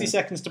got 60 Yeah.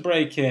 seconds to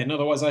break in,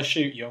 otherwise I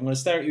shoot you. I'm going to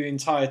stare at you the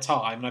entire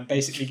time, and I'm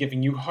basically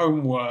giving you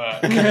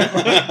homework.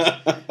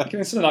 You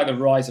can something like the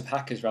rise of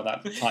hackers around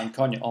that time,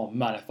 can't you? Oh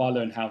man, if I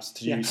learn how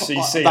to use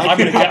CC, that I'm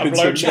could going to get a happen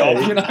to blowjob.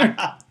 me.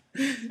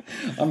 You know,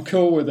 I'm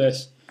cool with it.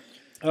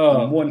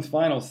 One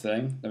final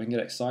thing that we can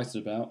get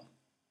excited about: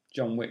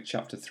 John Wick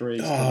Chapter 3.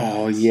 is coming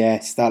Oh out.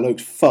 yes, that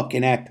looks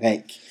fucking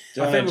epic.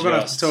 I think we're going to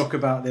have to Just- talk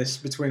about this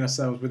between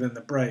ourselves within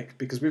the break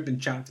because we've been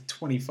chatting for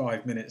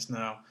 25 minutes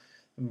now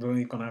and we're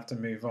going to have to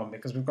move on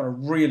because we've got a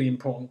really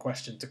important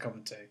question to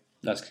come to.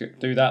 Let's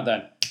do that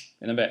then.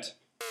 in a bit.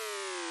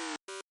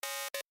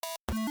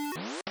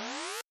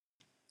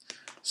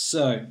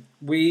 So,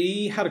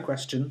 we had a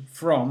question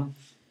from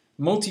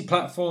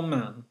Multi-Platform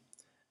Man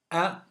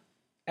at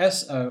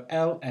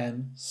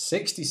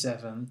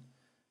SOLM67,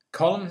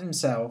 Colin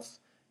himself,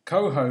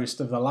 co-host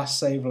of The Last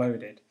Save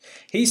Loaded.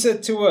 He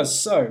said to us,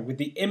 so, with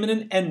the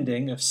imminent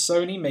ending of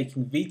Sony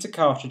making Vita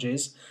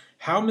cartridges,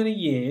 how many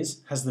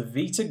years has the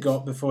Vita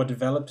got before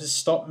developers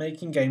stop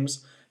making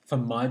games for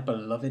my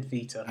beloved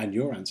Vita? And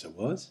your answer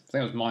was? I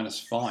think it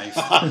was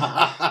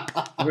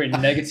 -5. We're in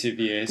negative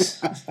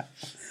years.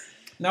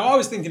 Now, I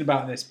was thinking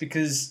about this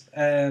because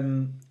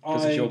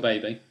Because it's your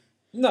baby.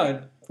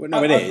 No, Well,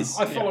 no, it is.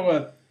 I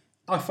follow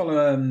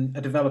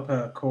a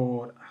developer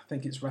called, I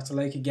think it's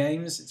Ratalaika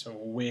Games. It's a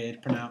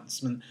weird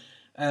pronouncement.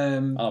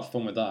 I'll have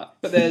fun with that.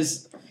 But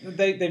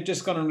they've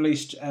just gone and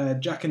released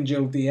Jack and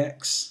Jill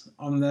DX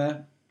on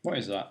there. What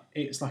is that?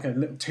 It's like a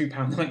little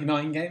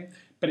 £2.99 game,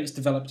 but it's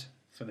developed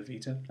for the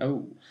Vita.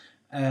 Oh.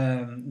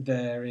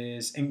 There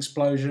is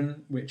Inksplosion,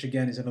 which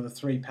again is another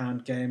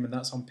 £3 game, and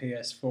that's on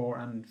PS4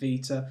 and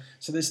Vita.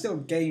 So there's still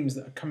games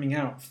that are coming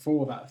out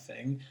for that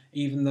thing,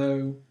 even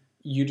though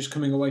you're just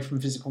coming away from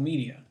physical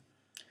media.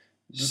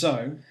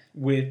 So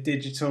with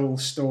digital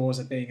stores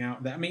are being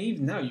out there, I mean,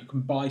 even now you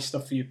can buy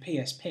stuff for your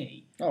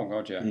PSP. Oh,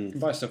 God, yeah. You can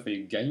buy stuff for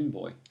your Game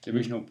Boy, the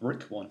original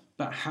brick one.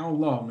 But how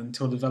long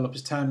until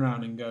developers turn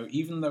around and go,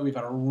 even though we've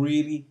had a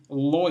really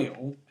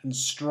loyal and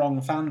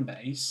strong fan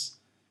base,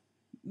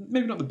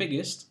 maybe not the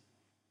biggest,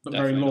 but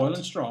Definitely very loyal not.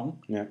 and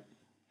strong, Yeah.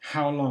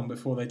 how long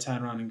before they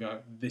turn around and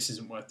go, this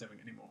isn't worth doing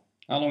anymore?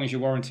 How long is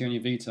your warranty on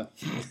your Vita?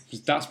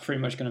 Because that's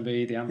pretty much going to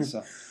be the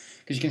answer.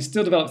 Because you can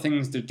still develop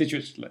things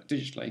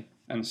digitally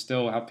and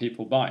still have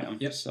people buy them.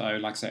 Yep. So,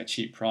 like I say, a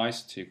cheap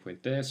price,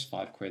 £2 this,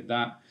 £5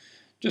 that.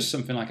 Just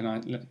something like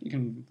you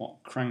can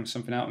crank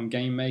something out on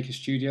Game Maker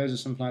Studios or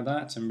something like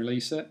that and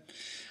release it.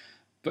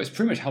 But it's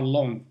pretty much how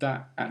long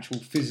that actual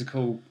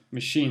physical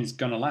machine's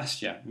going to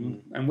last you.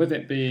 And with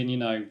it being,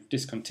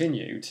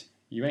 discontinued,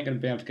 you ain't going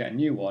to be able to get a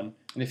new one.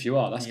 And if you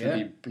are, that's going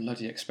to be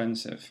bloody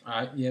expensive.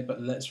 Right, yeah,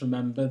 but let's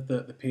remember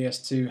that the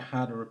PS2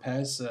 had a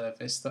repair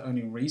service that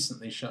only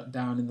recently shut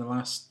down in the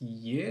last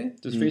year.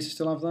 Does Vita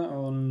still have that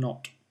or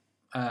not?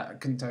 I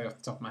couldn't tell you off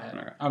the top of my head.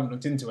 Okay. I haven't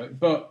looked into it,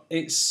 but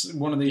it's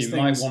one of these You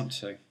things. might want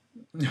to.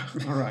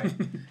 All right.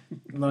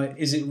 Like,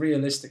 is it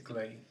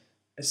realistically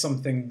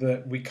something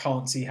that we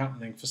can't see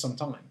happening for some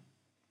time?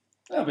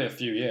 That'll be a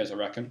few years, I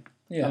reckon.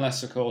 Yeah.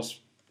 Unless, of course,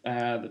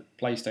 the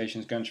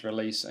PlayStation's going to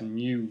release a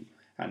new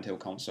handheld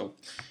console.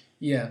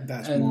 Yeah.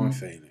 That's my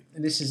feeling.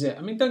 This is it.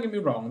 I mean, don't get me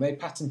wrong. They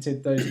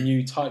patented those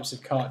new types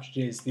of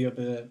cartridges the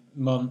other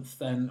month,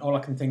 and all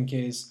I can think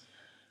is,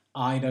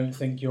 I don't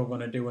think you're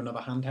going to do another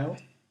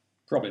handheld.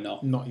 Probably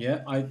not. Not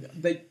yet.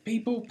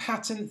 People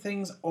patent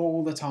things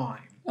all the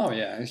time. Oh,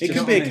 yeah. It's It just,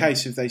 could be a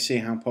case if they see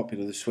how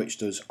popular the Switch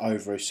does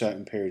over a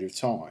certain period of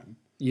time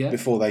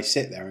before they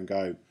sit there and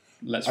go,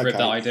 let's rip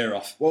that idea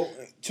off. well,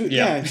 to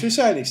a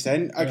certain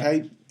extent,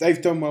 okay,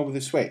 they've done well with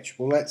the Switch.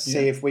 Well, let's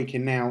see if we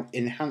can now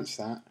enhance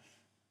that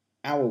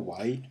our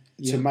way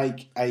to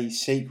make a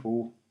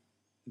sequel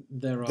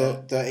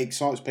that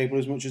excites people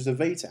as much as the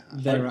Vita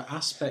has. There are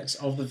aspects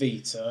of the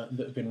Vita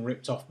that have been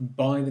ripped off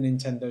by the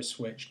Nintendo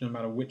Switch, no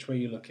matter which way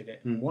you look at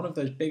it. One of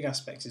those big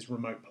aspects is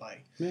remote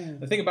play. Yeah.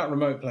 The thing about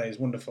remote play is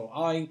wonderful.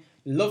 I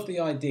love the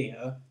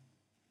idea,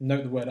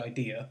 note the word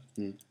idea,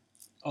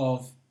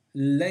 of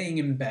laying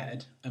in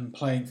bed and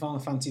playing Final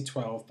Fantasy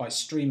XII by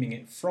streaming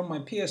it from my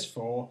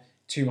PS4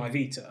 to my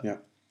Vita. Yeah.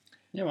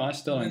 Yeah, well, I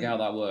still don't get how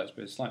that works,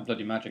 but it's like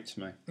bloody magic to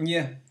me.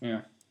 Yeah.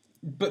 Yeah.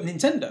 But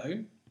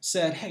Nintendo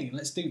said, hey,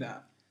 let's do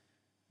that.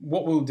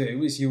 What we'll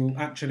do is you'll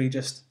actually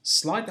just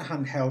slide the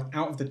handheld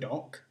out of the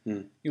dock,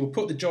 you'll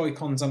put the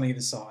Joy-Cons on either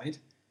side,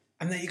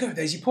 and there you go,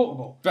 there's your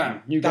portable.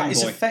 Bam, new Game That Boy.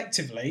 is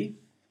effectively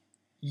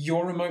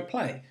your remote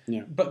play.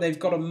 Yeah. But they've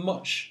got a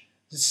much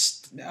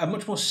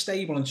more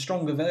stable and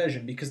stronger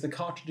version because the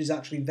cartridge is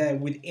actually there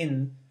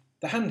within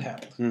the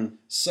handheld.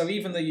 So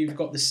even though you've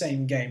got the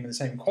same game and the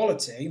same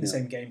quality, the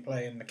same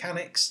gameplay and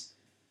mechanics,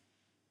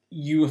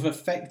 you have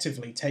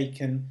effectively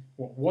taken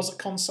what was a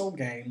console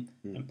game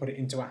and put it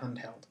into a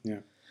handheld. Yeah.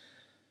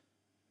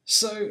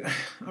 So,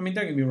 I mean,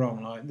 don't get me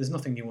wrong, like, there's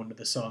nothing new under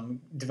the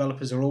sun.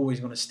 Developers are always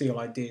going to steal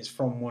ideas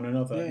from one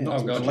another, Yeah. not Oh,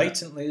 as God,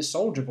 blatantly as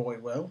Soldier Boy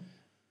will.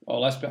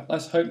 Well,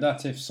 let's hope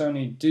that if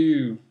Sony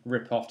do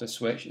rip off the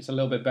Switch, it's a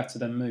little bit better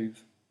than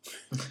Move.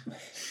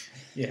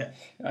 Yeah.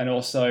 And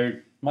also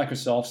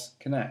Microsoft's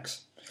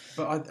Kinects.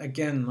 But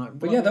again, like...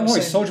 But yeah, don't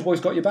worry, Soldier Boy's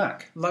got your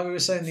back. Like we were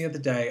saying the other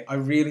day, I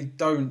really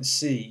don't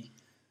see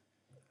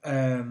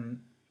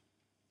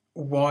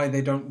why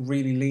they don't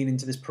really lean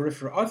into this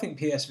peripheral. I think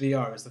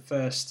PSVR is the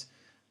first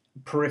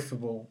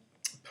peripheral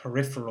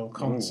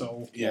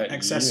console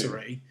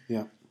accessory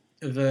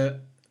that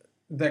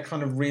they're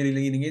kind of really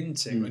leaning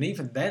into. And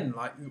even then,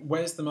 like,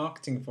 where's the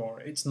marketing for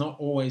it? It's not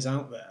always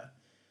out there.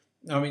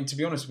 I mean, to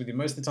be honest with you,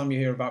 most of the time you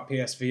hear about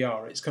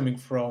PSVR, it's coming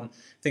from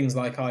things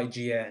like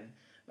IGN,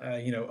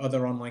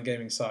 other online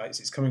gaming sites.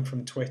 It's coming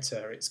from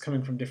Twitter. It's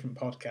coming from different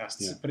podcasts.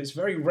 Yeah. But it's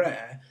very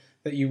rare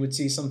that you would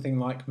see something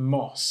like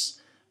Moss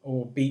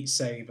or Beat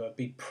Saber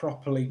be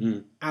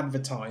properly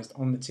advertised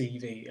on the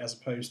TV as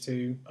opposed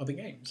to other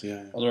games.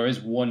 Yeah. Well, there is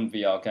one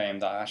VR game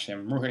that actually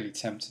I'm really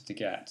tempted to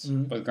get,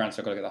 but granted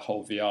I've got to get the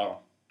whole VR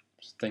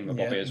thing with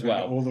Bobby as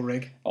well. All the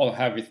rig.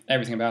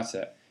 Everything about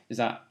it. Is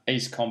that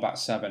Ace Combat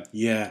 7?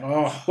 Yeah.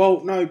 Oh.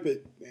 Well, no,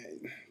 but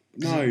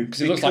no,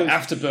 because it looks like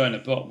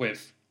Afterburner, but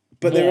with.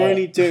 But they're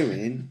only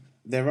doing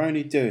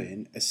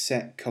a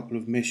set couple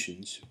of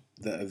missions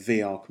that are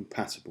VR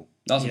compatible.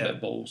 That's a bit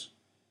balls.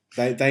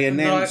 They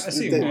announced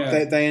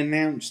they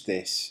announced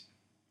this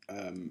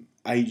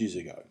ages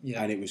ago,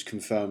 Yeah. and it was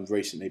confirmed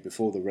recently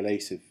before the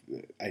release of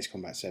Ace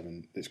Combat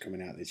 7 that's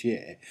coming out this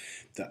year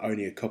that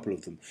only a couple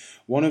of them.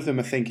 One of them,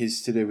 I think,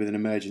 is to do with an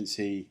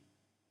emergency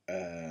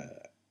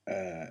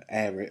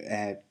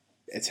air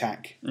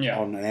attack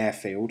on an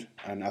airfield,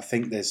 and I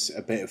think there's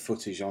a bit of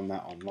footage on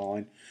that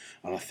online,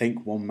 and I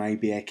think one may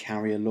be a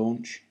carrier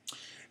launch.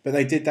 But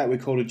they did that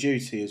with Call of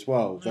Duty as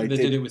well. They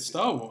did it with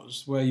Star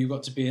Wars, where you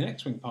got to be an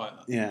X-Wing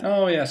pilot. Yeah.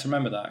 Oh, yes,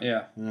 remember that,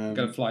 yeah.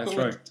 Got to fly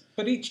through.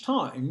 But each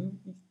time,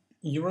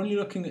 you're only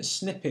looking at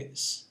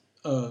snippets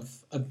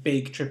of a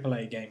big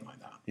AAA game like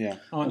that. Yeah.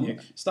 Aren't you?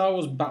 Star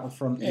Wars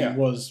Battlefront, it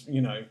was,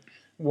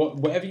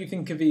 whatever you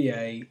think of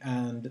EA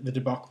and the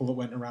debacle that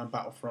went around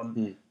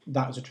Battlefront,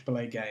 that was a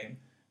AAA game.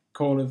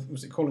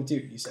 Was it Call of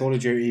Duty? You said? Call of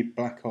Duty,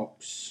 Black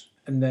Ops.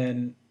 And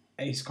then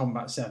Ace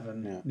Combat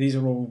 7. Yeah. These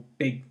are all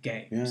big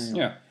games.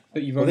 Yeah.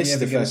 But you've this is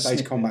the first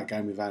Ace Combat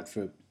game we've had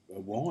for a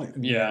while.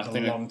 Yeah, I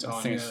think a long time.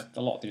 I think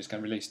a lot of these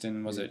get released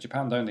in, was it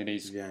Japan, don't they,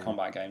 these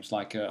combat games,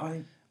 like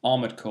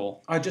Armored Core.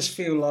 I just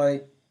feel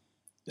like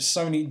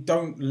Sony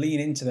don't lean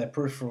into their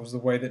peripherals the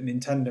way that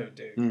Nintendo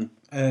do.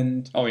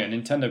 And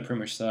Nintendo pretty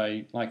much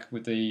say, like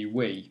with the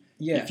Wii,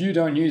 if you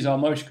don't use our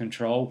motion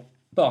control,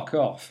 fuck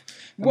off.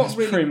 What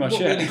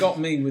really got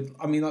me with,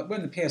 when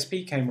the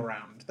PSP came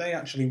around, they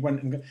actually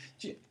went and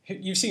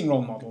you've seen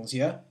Role Models,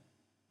 yeah?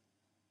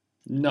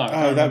 No.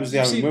 Oh, that was the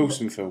Owen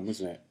Wilson film,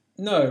 wasn't it?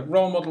 No,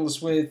 Role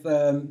Models with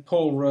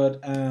Paul Rudd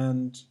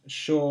and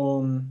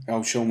Sean...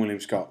 Oh, Sean William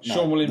Scott.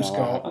 Sean William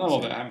Scott. I know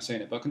of it, I haven't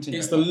seen it, but continue.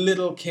 It's the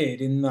little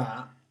kid in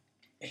that.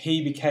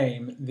 He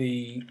became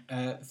the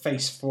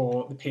face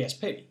for the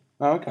PSP.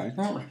 Oh, okay.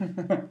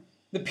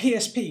 The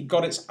PSP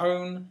got its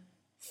own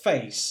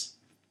face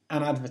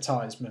and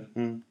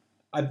advertisement.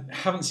 I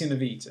haven't seen the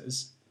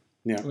Vitas,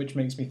 which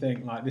makes me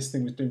think like this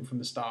thing was doomed from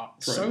the start.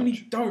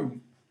 Sony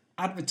don't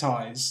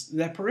advertise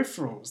their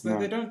peripherals.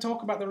 They don't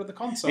talk about their other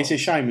consoles. It's a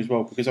shame as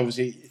well because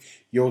obviously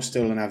you're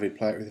still an avid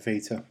player of the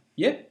Vita.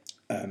 Yeah.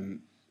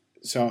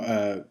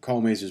 So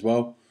Cole Mears as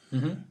well.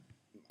 Mm-hmm.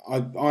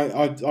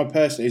 I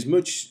personally, as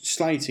much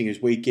slating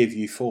as we give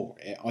you for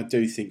it, I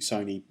do think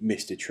Sony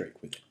missed a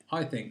trick with it.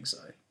 I think so.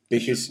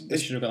 Because they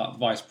should have got that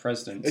vice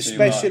president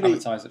to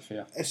advertise it for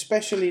you.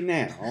 Especially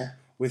now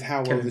with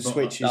how well the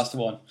Switch is. That's the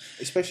one.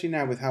 Especially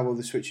now with how well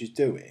the Switch is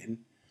doing.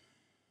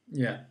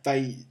 Yeah.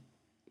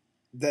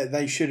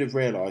 They should have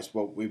realised.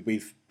 Well,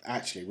 we've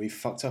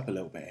fucked up a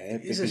little bit here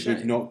because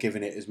we've not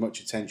given it as much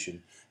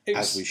attention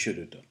as we should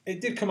have done. It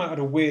did come out at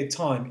a weird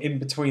time in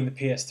between the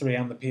PS3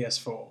 and the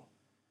PS4.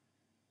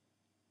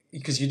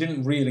 Because you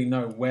didn't really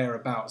know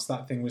whereabouts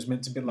that thing was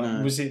meant to be.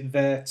 Like, was it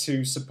there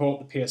to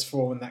support the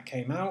PS4 when that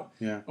came out?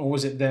 Yeah. Or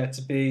was it there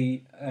to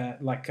be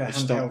like a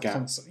handheld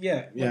console?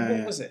 Yeah.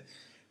 What was it?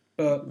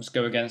 But let's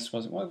go against.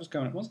 What was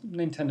going on? What was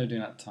Nintendo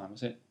doing at the time?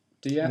 Was it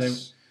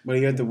DS?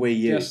 You had the Wii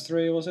U.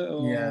 DS3 was it?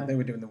 Or? Yeah, they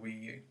were doing the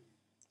Wii U.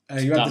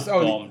 You had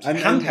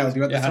handheld.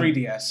 You had the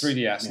 3DS.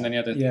 3DS, and then you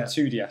had the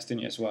 2DS, didn't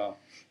you as well?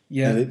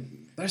 Yeah.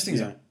 Those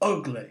things are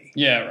ugly.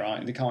 Yeah,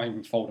 right. They can't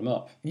even fold them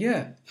up.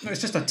 Yeah. No,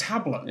 it's just a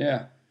tablet.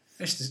 Yeah.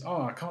 It's just,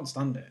 I can't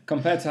stand it.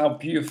 Compared to how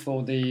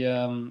beautiful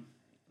the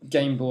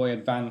Game Boy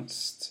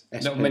Advanced...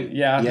 I've still got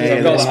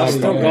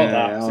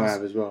that. I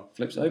have as well.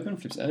 Flips open.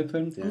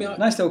 Yeah.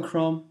 Nice little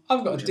Chrome.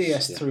 I've got a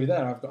DS through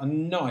there. I've got a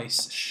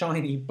nice,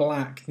 shiny,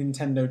 black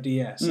Nintendo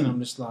DS, and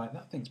I'm just like,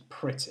 that thing's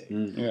pretty.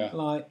 Yeah.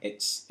 Like,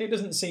 it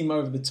doesn't seem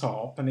over the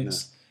top, and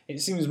it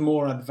seems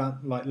more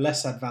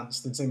less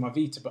advanced than, say, my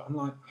Vita, but I'm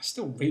like, I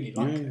still really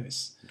like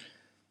this.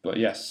 But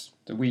yes,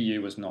 the Wii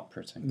U was not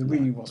pretty. The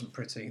Wii U wasn't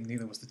pretty, and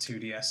neither was the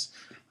 2DS.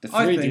 The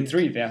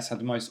 3DS had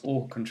the most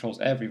awkward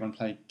controls ever. Everyone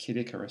played Kid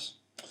Icarus.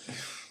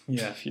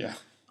 Yeah. Yeah.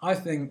 I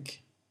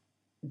think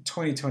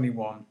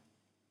 2021,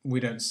 we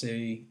don't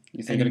see.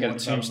 You think you're going to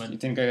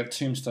get a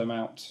Tombstone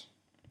out?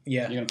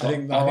 Yeah. You're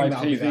going to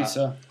put RIP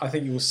Vita. I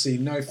think you will see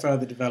no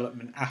further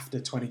development after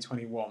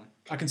 2021.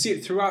 I can see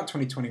it throughout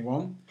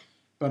 2021.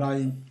 But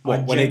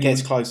when it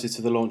gets closer to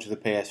the launch of the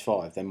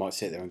PS5, they might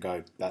sit there and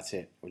go, "That's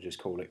it. We'll just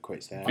call it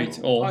quits there." Vita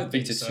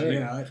 2.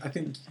 Yeah, I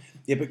think.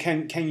 Yeah, but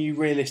can you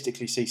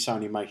realistically see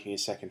Sony making a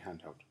second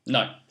handheld?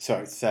 No.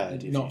 Sorry,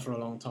 third. Not for a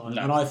long time.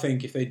 No. And I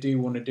think if they do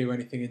want to do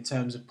anything in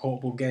terms of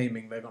portable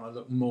gaming, they're going to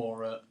look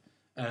more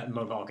at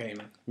mobile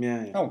gaming.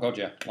 Yeah. Oh God,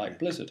 yeah, like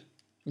Blizzard.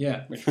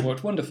 Yeah, which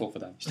worked wonderful for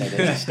them.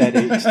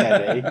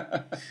 Steady.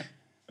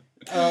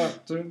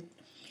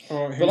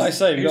 Or But like I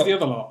say, who's the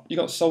other lot? You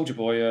got Soldier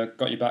Boy,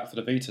 got you back for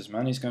the Vitas,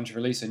 man. He's going to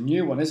release a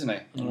new one, isn't he?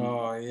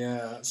 Oh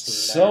yeah, that's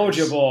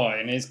Soldier Boy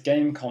and his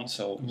game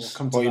consoles. We'll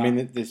come to Well, you that.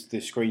 mean the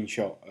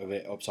screenshot of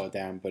it upside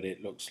down, but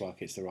it looks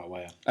like it's the right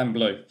way up. And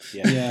blue.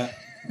 Yeah. Yeah.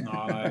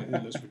 No,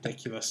 it looks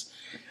ridiculous.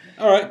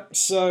 All right,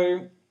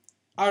 so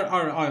I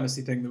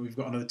honestly think that we've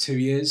got another 2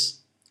 years.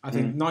 I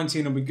think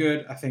 19 will be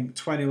good. I think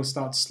 20 will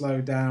start to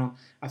slow down.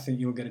 I think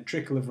you'll get a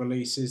trickle of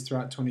releases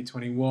throughout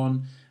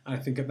 2021. And I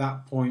think at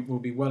that point we'll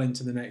be well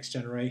into the next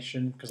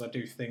generation, because I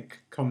do think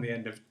come the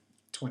end of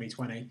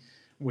 2020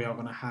 we are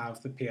going to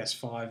have the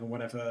PS5 and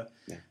whatever,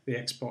 the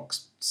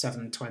Xbox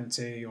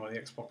 720 or the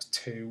Xbox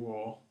 2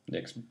 or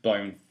The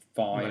Xbone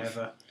 5.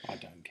 whatever. I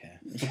don't care.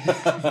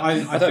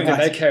 I don't think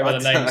they care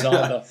what the names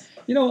either.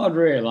 You know what I'd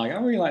really like?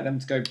 I'd really like them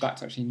to go back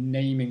to actually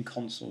naming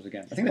consoles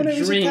again. I think the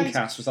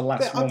Dreamcast was the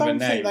last one I don't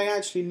with think name. they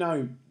actually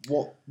know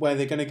where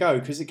they're going to go,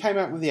 because it came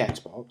out with the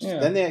Xbox,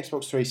 then the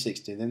Xbox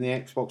 360, then the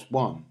Xbox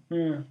One.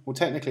 Yeah. Well,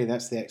 technically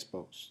that's the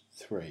Xbox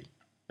 3.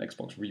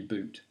 Xbox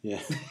Reboot.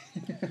 Yeah.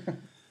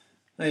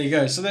 There you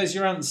go. So there's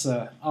your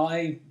answer.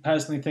 I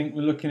personally think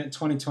we're looking at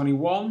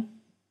 2021.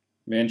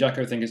 Me and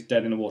Jacko think it's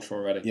dead in the water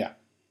already. Yeah.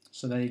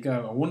 So there you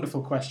go. A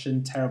wonderful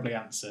question, terribly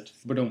answered.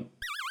 Ba-dum.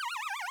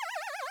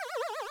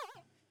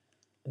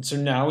 And so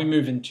now we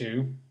move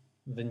into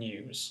the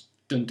news.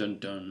 Dun dun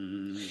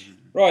dun.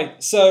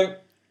 Right, so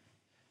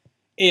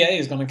EA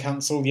is going to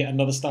cancel yet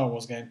another Star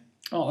Wars game.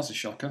 Oh, that's a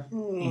shocker.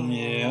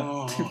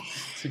 Yeah.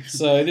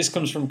 So this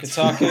comes from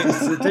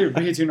Kotaku. They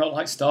really do not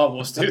like Star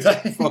Wars, do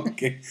they?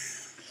 Fucking.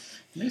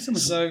 Makes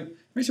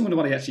me wonder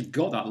why they actually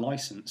got that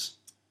license.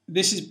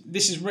 This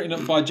is written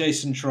up by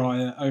Jason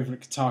Schreier over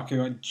at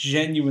Kotaku. I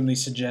genuinely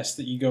suggest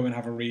that you go and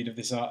have a read of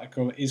this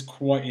article. It is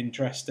quite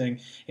interesting.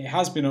 It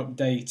has been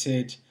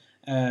updated.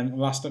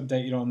 Last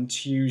updated on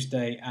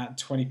Tuesday at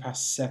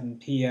 7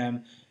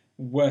 p.m.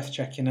 Worth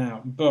checking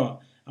out. But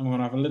I'm going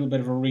to have a little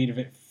bit of a read of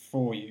it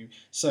for you.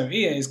 So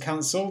EA has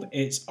cancelled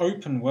its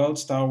open world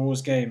Star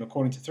Wars game,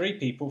 according to 3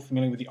 people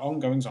familiar with the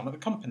ongoings on at the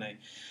company.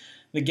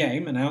 The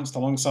game, announced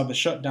alongside the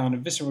shutdown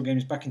of Visceral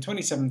Games back in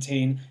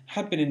 2017,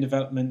 had been in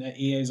development at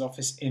EA's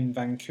office in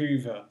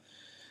Vancouver.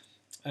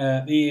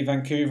 The EA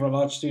Vancouver, a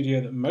large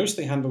studio that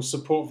mostly handles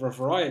support for a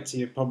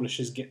variety of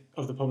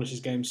the publishers'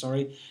 games,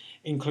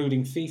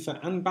 including FIFA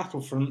and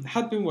Battlefront,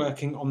 had been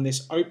working on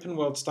this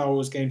open-world Star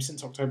Wars game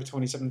since October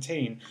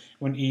 2017,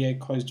 when EA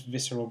closed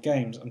Visceral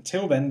Games.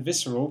 Until then,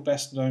 Visceral,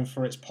 best known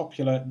for its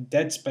popular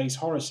Dead Space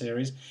horror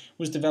series,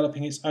 was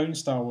developing its own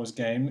Star Wars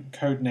game,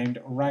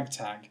 codenamed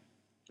Ragtag.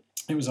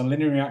 It was a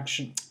linear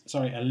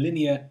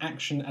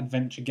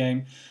action-adventure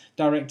game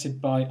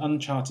directed by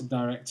Uncharted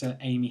director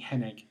Amy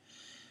Hennig.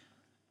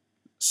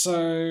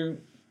 So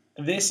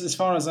this, as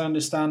far as I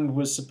understand,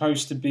 was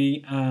supposed to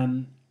be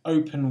an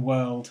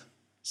open-world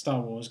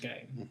Star Wars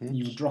game. Mm-hmm.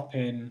 You would drop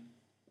in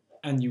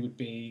and you would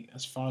be,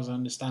 as far as I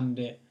understand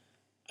it,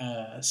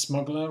 a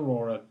smuggler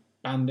or a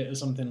bandit or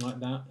something like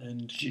that.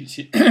 And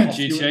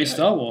GTA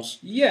Star Wars.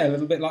 Yeah, a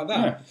little bit like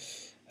that.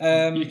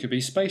 Yeah. You could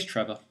be Space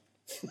Trevor.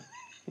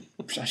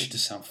 Which actually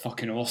does sound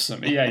fucking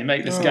awesome. Yeah, you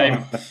make this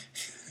game.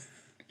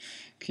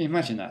 Can you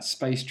imagine that?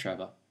 Space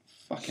Trevor.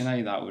 Fucking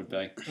A, that would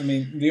be. I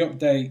mean, the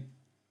update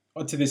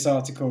to this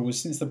article was,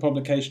 since the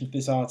publication of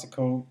this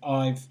article,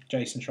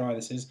 Jason Schreier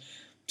this is,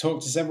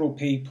 talked to several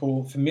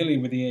people familiar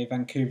with the EA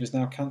Vancouver's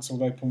now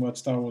cancelled open world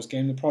Star Wars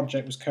game. The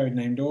project was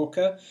codenamed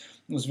Orca.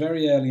 It was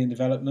very early in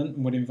development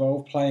and would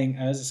involve playing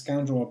as a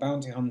scoundrel or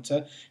bounty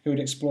hunter who would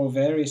explore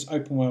various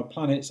open world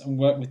planets and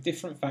work with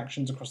different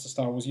factions across the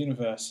Star Wars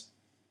universe.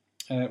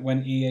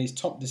 When EA's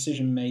top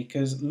decision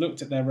makers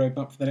looked at their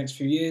roadmap for the next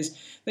few years,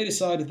 they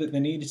decided that they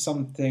needed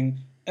something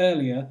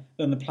earlier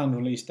than the planned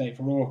release date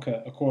for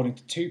Orca, according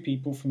to 2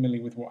 people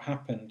familiar with what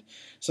happened.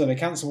 So they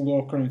cancelled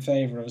Orca in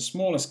favour of a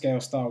smaller scale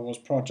Star Wars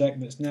project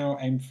that's now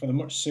aimed for the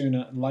much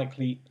sooner,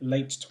 likely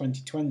late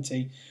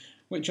 2020,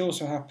 which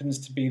also happens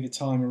to be the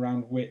time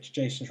around which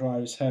Jason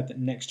Schreier has heard that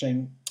next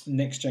gen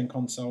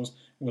consoles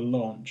will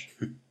launch.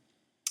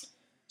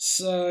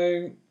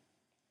 So,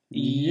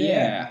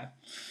 yeah.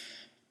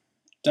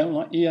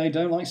 EA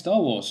don't like Star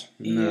Wars.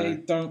 EA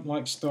don't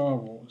like Star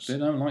Wars. They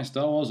don't like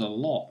Star Wars a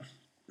lot.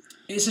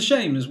 It's a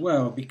shame as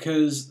well,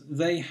 because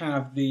they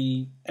have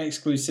the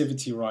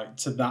exclusivity right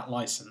to that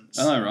license.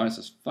 I know, right?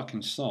 It's a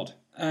fucking sod.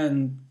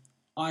 And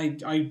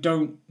I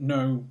don't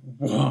know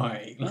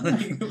why.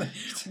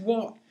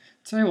 What?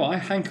 Tell you what, I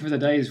hanker for the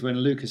days when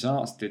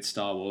LucasArts did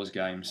Star Wars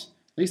games.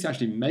 At least they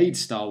actually made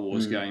Star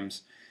Wars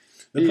games.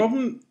 The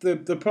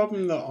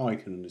problem that I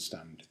can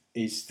understand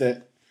is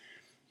that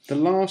the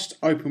last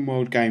open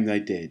world game they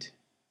did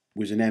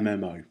was an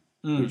MMO,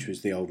 which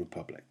was the Old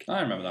Republic.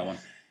 I remember that one.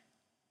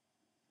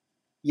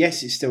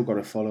 Yes, it's still got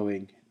a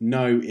following.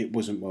 No, it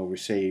wasn't well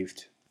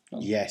received.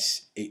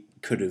 Yes, it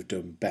could have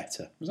done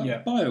better. Was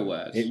that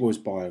BioWare? It was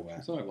BioWare.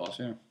 I thought it was,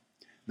 yeah.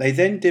 They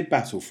then did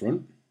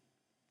Battlefront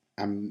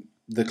and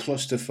the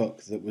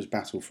clusterfuck that was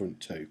Battlefront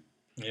 2.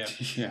 Yeah.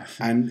 Yeah.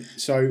 And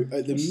so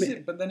at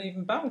but then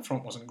even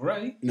Battlefront wasn't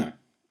great. No.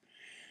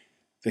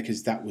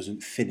 Because that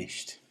wasn't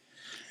finished.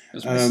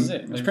 This is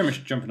it. It was pretty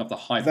much jumping off the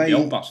hype of the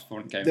old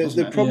Battlefront game, wasn't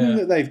the it? problem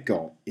that they've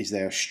got is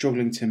they are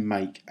struggling to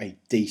make a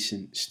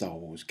decent Star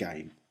Wars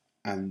game,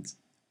 and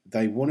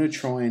they want to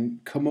try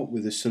and come up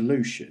with a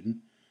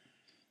solution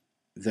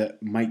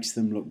that makes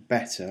them look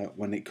better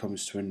when it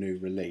comes to a new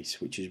release,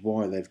 which is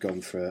why they've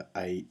gone for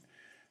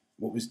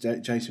what was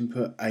Jason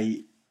put,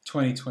 a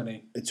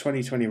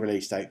 2020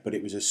 release date, but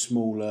it was a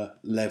smaller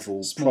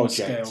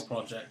scale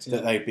project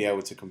that they'd be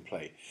able to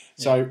complete.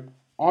 Yeah. So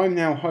I'm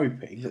now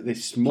hoping that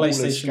this smaller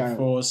PlayStation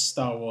 4's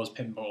Star Wars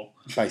pinball.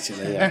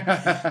 Basically,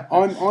 yeah.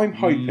 I'm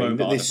hoping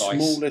that this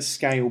smaller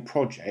scale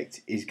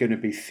project is going to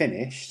be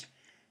finished,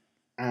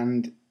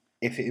 and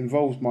if it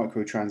involves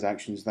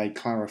microtransactions, they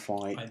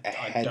clarify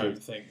ahead. I don't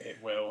think it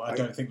will. I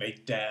don't think they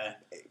dare.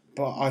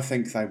 But I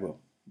think they will.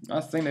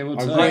 I think they will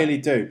too. I really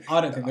do. I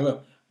don't think they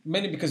will.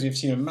 Mainly because we've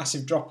seen a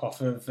massive drop-off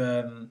of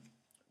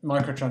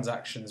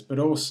microtransactions, but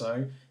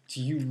also,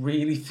 do you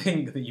really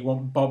think that you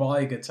want Bob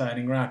Iger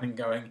turning around and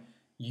going,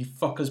 you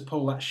fuckers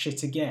pull that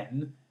shit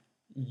again,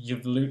 you're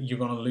going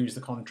to lose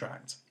the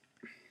contract?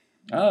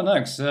 I don't know,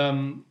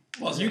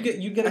 because... you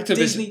get a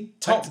Disney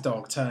top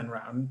dog turn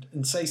around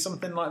and say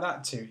something like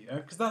that to you,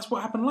 because that's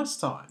what happened last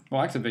time.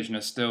 Well, Activision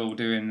are still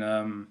doing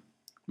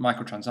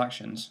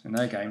microtransactions in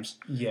their games.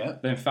 Yeah.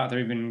 But in fact,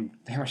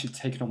 they're actually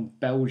taking on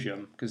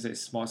Belgium because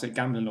it's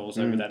gambling laws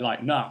over there.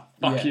 Like, nah,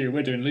 fuck you,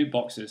 we're doing loot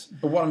boxes.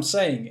 But what I'm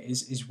saying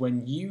is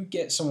when you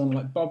get someone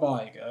like Bob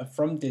Iger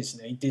from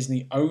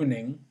Disney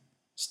owning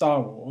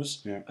Star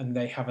Wars, and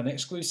they have an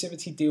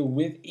exclusivity deal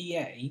with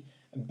EA,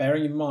 and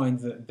bearing in mind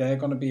that they're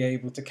going to be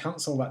able to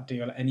cancel that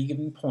deal at any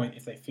given point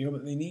if they feel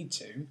that they need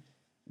to,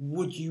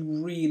 would you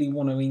really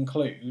want to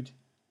include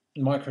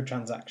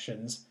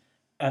microtransactions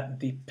at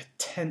the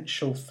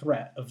potential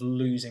threat of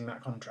losing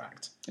that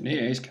contract? In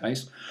EA's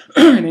case,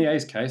 I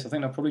think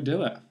they'll probably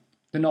do it.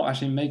 They're not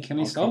actually making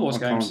any Star Wars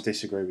games. I can't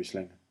disagree with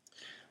Slinger.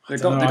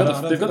 They've got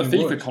the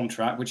FIFA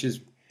contract, which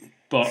is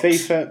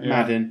FIFA,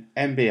 Madden,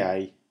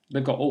 NBA.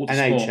 They've got all the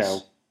NHL,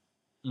 sports.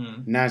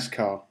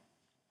 NASCAR,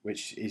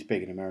 which is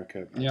big in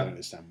America. I don't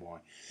understand why.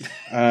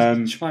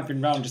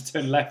 Driving round, just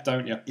turn left,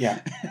 don't you?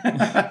 Yeah.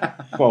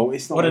 Well,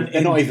 it's not.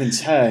 They're not even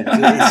turned.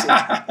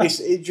 Do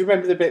you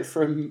remember the bit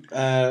from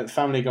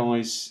Family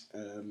Guy's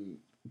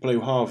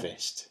Blue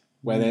Harvest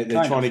where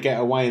they're trying to get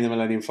away in the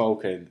Millennium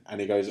Falcon, and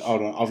he goes,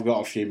 "Hold on, I've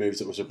got a few moves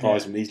that will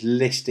surprise him." He's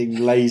listing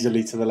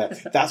lazily to the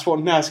left. That's what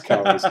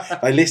NASCAR is.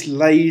 They list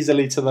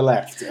lazily to the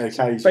left.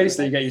 Okay.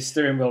 Basically, you get your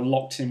steering wheel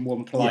locked in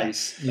one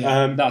place.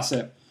 Yeah. That's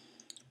it.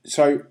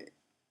 So.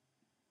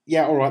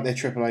 Yeah, all right, they're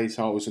AAA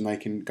titles and they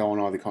can go on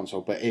either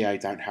console, but EA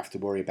don't have to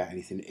worry about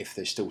anything if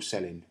they're still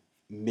selling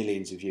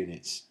millions of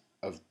units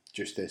of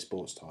just their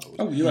sports titles.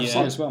 Oh, UFC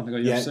as well. They've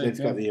got UFC. They've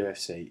got the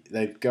UFC.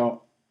 They've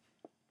got...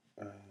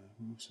 what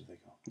else have they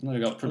got? No,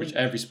 they've got pretty much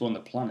every sport on the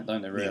planet,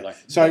 don't they, really? Yeah.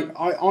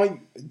 So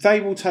they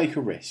will take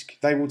a risk.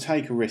 They will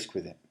take a risk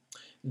with it.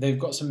 They've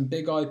got some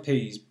big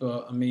IPs,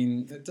 but I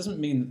mean, that doesn't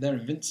mean that they're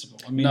invincible.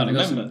 I mean,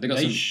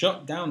 they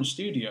shut down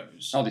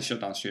studios. Oh, they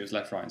shut down studios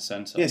left, right, and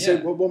centre. Yeah. So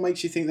what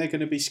makes you think they're going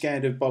to be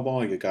scared of Bob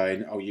Iger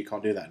going, "Oh, you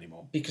can't do that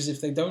anymore"? Because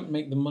if they don't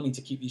make the money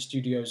to keep these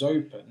studios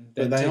open,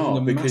 they're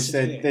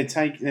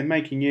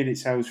making unit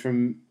sales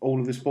from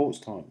all of the sports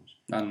titles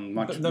and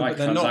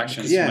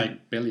microtransactions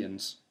make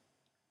billions.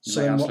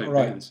 So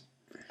billions.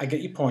 I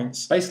get your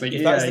points. Basically,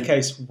 if that's the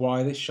case,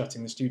 why are they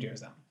shutting the studios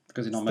down?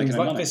 Because they're not making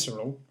any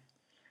money.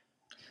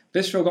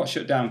 Visceral got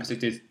shut down because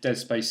it did Dead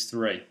Space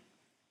 3.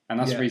 And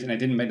that's the reason it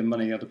didn't make the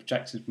money, the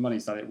projected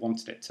monies that it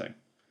wanted it to.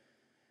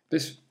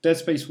 This Dead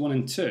Space 1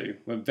 and 2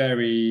 were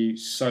very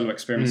solo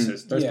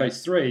experiences. Dead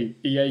Space 3,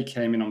 EA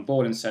came in on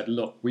board and said,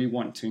 look, we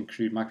want to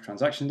include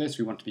microtransactions in this,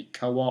 we want to be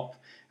co-op.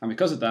 And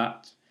because of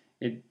that,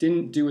 it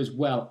didn't do as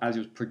well as it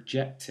was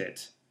projected.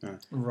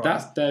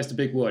 Right. There's the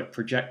big word,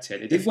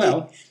 projected. It did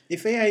well.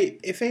 If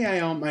EA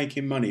aren't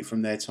making money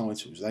from their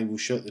titles, they will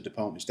shut the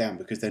departments down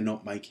because they're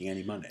not making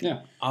any money.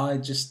 Yeah.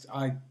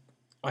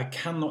 I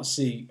cannot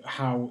see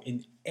how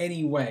in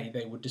any way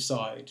they would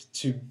decide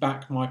to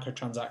back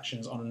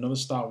microtransactions on another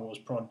Star Wars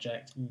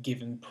project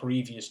given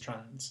previous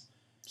trends.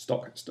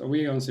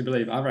 We honestly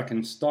believe, I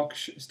reckon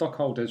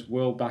stockholders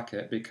will back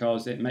it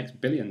because it makes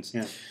billions.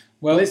 Yeah.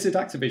 Well, this is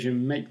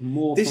Activision make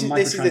more from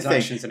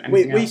microtransactions than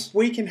anything else.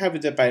 We can have a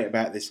debate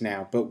about this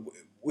now, but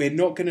we're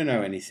not going to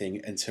know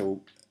anything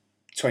until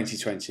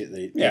 2020 at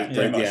the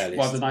earliest.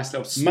 Well, the nice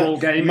little small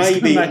games.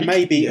 Maybe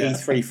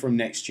E3 from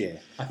next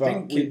year. I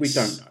think we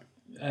don't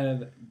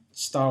know.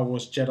 Star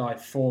Wars Jedi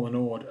Fallen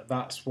Order.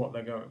 That's what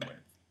they're going with.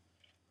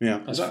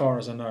 Yeah, as far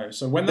as I know.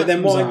 So when but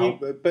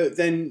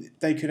then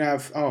they could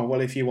have. Oh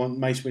well, if you want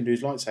Mace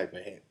Windu's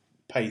lightsaber hit,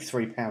 pay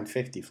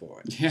 £3.50 for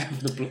it. Yeah,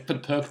 the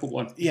purple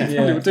one. Yeah,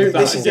 we'll do that.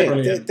 This is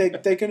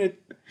it.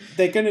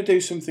 They're gonna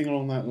do something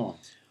along that line.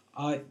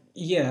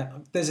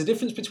 There's a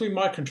difference between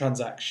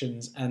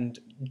microtransactions and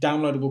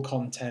downloadable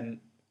content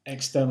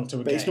external to a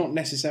game. But it's not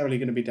necessarily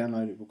going to be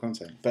downloadable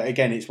content. But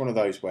again, it's one of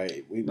those where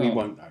we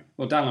won't know.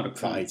 Well,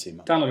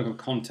 downloadable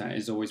content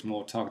is always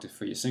more targeted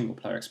for your single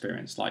player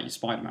experience, like your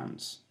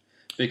Spider-Mans.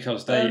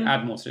 because they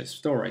add more to this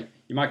story.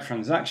 Your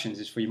microtransactions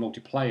is for your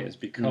multiplayers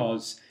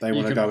because they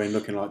want to go in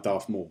looking like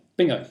Darth Maul.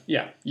 Bingo.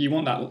 Yeah, you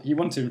want that. You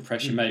want to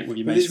impress your mate with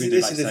your mace.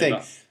 This is the thing.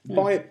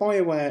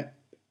 BioWare,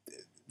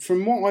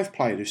 from what I've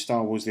played of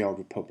Star Wars: The Old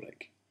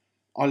Republic,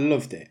 I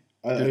loved it.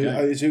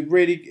 I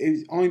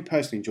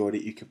personally enjoyed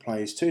it. You could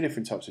play as 2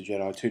 different types of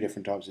Jedi, 2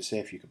 different types of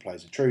Sith. You could play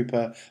as a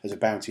trooper, as a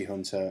bounty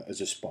hunter,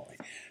 as a spy.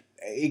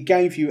 It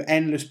gave you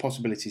endless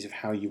possibilities of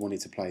how you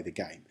wanted to play the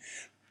game.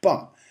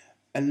 But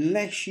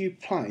unless you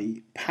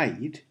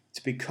paid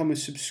to become a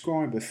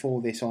subscriber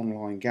for this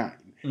online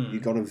game, you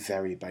got a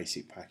very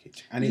basic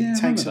package, and it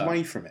takes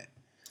away from it.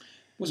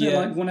 Was it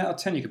like 1 out of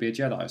 10 you could be a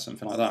Jedi or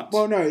something like that?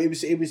 Well, no,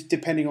 it was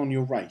depending on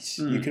your race.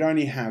 You could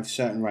only have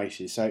certain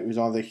races, so it was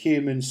either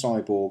human,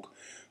 cyborg,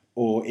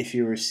 or if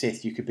you were a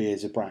Sith, you could be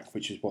as a Zabrak,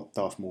 which is what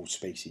Darth Maul's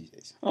species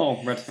is.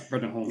 Oh, red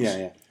and horns.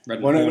 Yeah. Red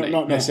and well,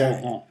 not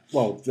necessarily.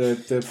 Well,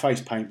 the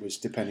face paint was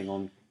depending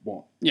on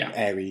what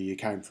area you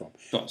came from.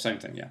 Same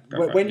thing, yeah.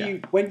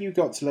 When you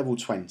got to level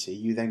 20,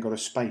 you then got a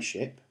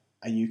spaceship,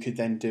 and you could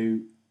then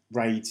do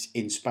raids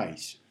in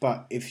space.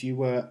 But if you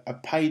weren't a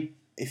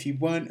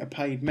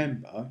paid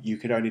member, you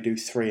could only do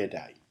 3 a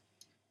day,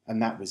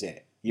 and that was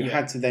it. You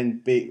had to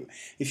then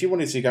if you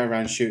wanted to go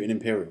around shooting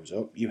Imperials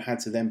up, you had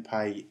to then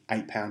pay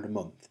 £8 a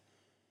month.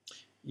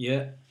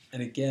 Yeah,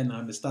 and again, I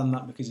understand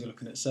that because you're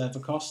looking at server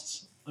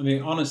costs. I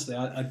mean, honestly,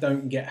 I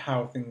don't get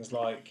how things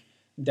like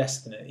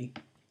Destiny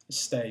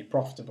stay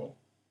profitable.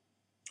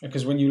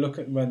 Because when you look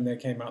at when they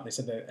came out, they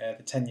said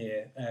the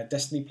 10-year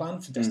Destiny plan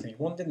for Destiny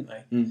 1, didn't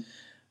they?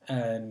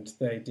 And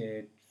they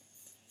did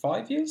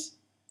 5 years?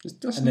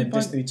 And then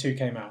Destiny 2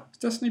 came out. Is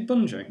Destiny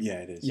Bungie? Yeah,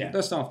 it is. Yeah.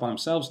 They're starting off by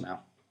themselves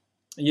now.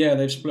 Yeah,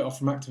 they've split off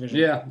from Activision.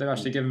 Yeah, they've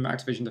actually given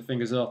Activision the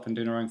fingers up and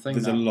doing their own thing.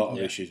 There's now. a lot of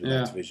issues with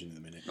Activision at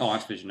the minute. Oh,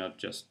 Activision are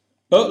just...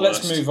 But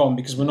let's move on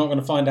because we're not going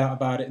to find out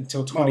about it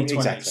until 2020.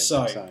 Exactly.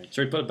 So,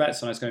 should we put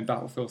bets on it's going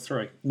Battlefield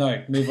 3?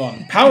 No, move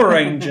on. Power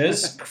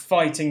Rangers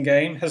fighting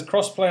game has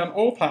crossplay on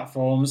all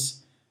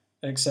platforms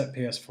except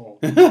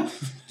PS4.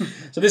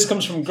 So this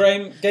comes from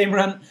Game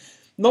Rant.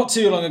 Not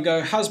too long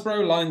ago,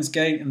 Hasbro,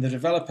 Lionsgate and the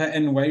developer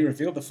Enway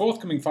revealed the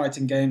forthcoming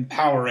fighting game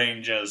Power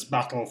Rangers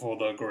Battle for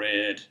the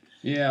Grid.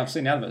 Yeah, I've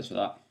seen the adverts for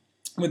that.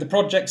 With the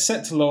project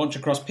set to launch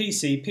across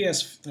PC,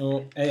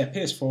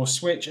 PS4,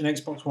 Switch and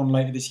Xbox One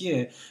later this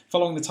year.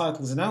 Following the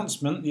title's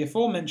announcement, the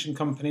aforementioned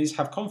companies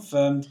have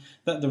confirmed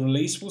that the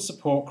release will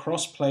support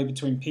cross-play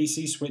between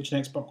PC, Switch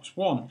and Xbox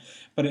One,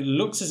 but it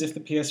looks as if the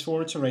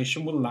PS4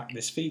 iteration will lack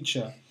this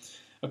feature.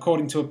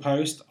 According to a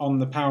post on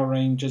the Power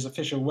Rangers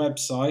official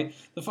website,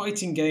 the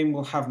fighting game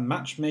will have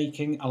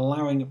matchmaking,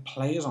 allowing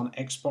players on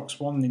Xbox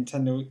One,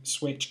 Nintendo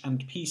Switch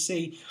and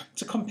PC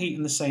to compete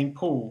in the same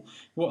pool.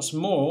 What's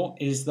more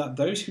is that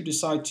those who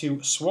decide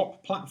to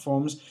swap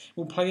platforms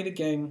will play the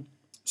game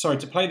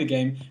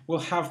will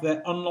have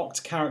their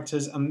unlocked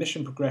characters and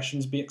mission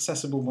progressions be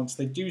accessible once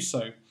they do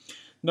so.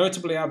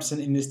 Notably absent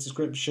in this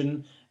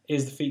description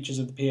is the features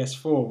of the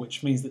PS4,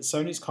 which means that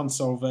Sony's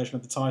console version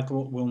of the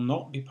title will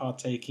not be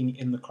partaking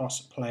in the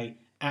cross-play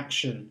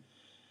action.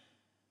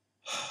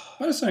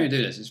 Why does Sony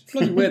do this? It's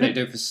bloody weird they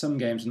do it for some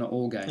games, not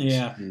all games.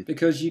 Yeah.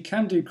 Because you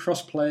can do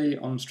cross-play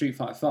on Street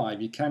Fighter 5,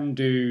 you can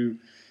do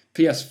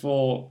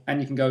PS4,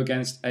 and you can go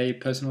against a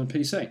person on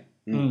PC.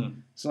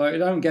 So I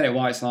don't get it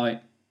why it's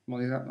like,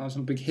 well, that was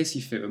some big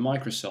hissy fit with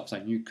Microsoft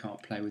saying you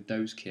can't play with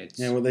those kids.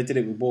 Yeah, well, they did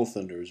it with War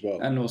Thunder as well.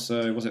 And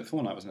also, was it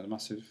Fortnite, wasn't it? A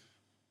massive...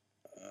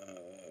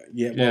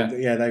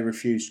 they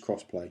refused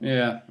crossplay.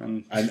 Yeah,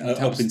 and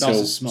up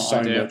until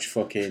so much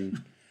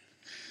fucking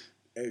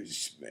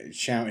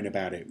shouting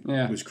about it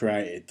was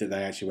created that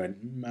they actually went,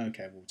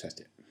 okay, we'll test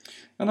it.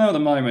 I know at the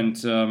moment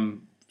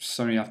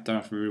Sony don't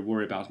have to really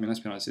worry about it. I mean, let's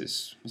be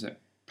honest, was it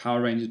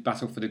Power Rangers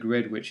Battle for the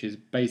Grid, which is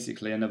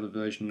basically another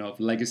version of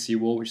Legacy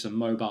War, which is a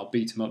mobile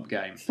beat-em-up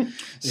game.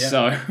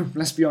 So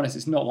let's be honest,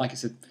 it's not like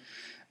it's a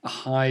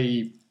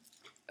high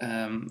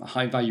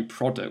value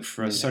product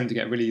for Sony to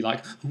get really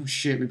like, oh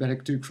shit, we better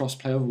do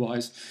crossplay,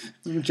 otherwise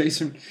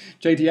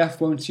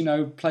JDF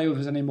won't play with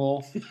us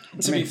anymore.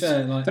 To be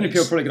fair, like, the only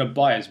people probably going to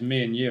buy it is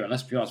me and you, and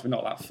let's be honest, we're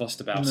not that fussed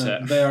about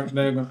it.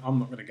 I'm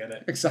not going to get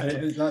it.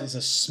 Exactly. That is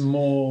a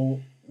small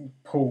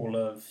pool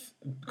of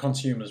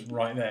consumers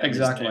right there.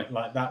 Exactly.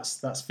 Like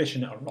that's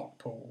fishing at a rock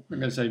pool. I'm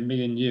going to say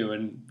me and you,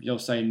 and you'll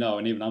say no,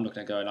 and even I'm not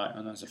going to go like,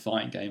 I know it's a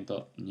fighting game,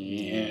 but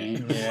yeah.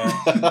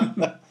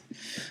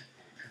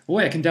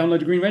 Wait, I can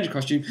download a Green Ranger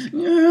costume.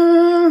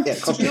 Yeah,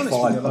 it costs me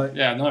 $5.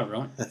 Yeah, I know,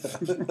 right?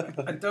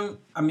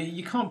 I mean,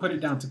 you can't put it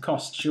down to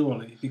cost,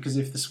 surely, because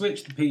if the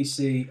Switch, the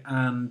PC,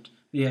 and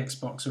the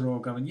Xbox are all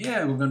going,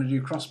 we're going to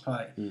do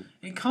crossplay,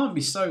 it can't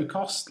be so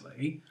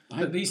costly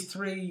that these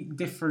 3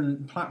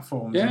 different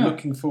platforms are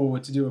looking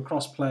forward to do a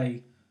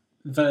crossplay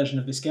version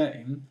of this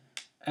game,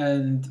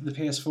 and the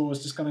PS4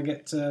 is just going to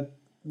get to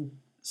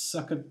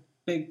suck a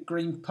big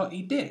green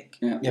putty dick.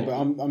 Yeah, but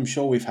I'm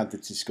sure we've had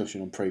this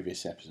discussion on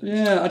previous episodes.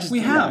 Yeah, I just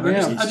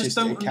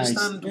don't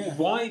understand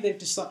why they've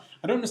decided.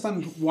 I don't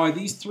understand why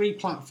these 3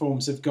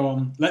 platforms have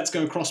gone, let's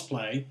go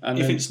crossplay,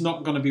 if it's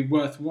not going to be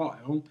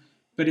worthwhile.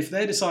 But if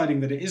they're deciding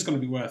that it is going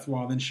to be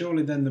worthwhile, then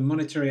surely then the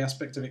monetary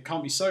aspect of it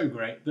can't be so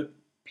great that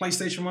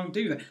PlayStation won't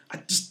do that. I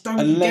just don't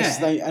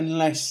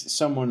Unless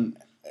someone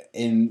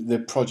in the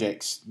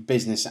project's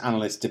business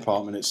analyst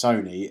department at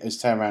Sony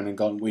has turned around and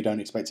gone, we don't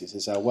expect it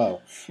to sell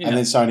well. Yeah. And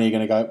then Sony are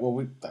going to go, well,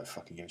 we don't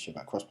fucking give a shit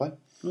about crossplay.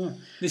 Yeah.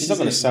 It's not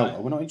going to sell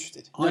well. We're not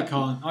interested. I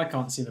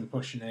can't see them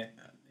pushing it.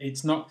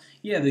 It's not.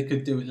 Yeah, they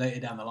could do it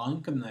later down the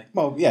line, couldn't they?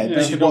 Well, yeah,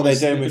 this is what they're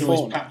doing with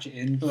Fortnite. Patch it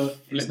in, but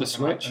flip the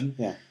switch.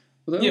 Yeah.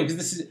 Well, yeah, because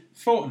this is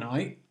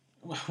Fortnite.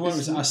 What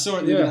was it? I saw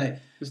it the other day.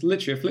 It's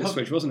literally a flip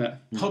switch, wasn't it?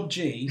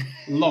 PUBG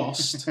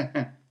lost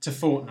to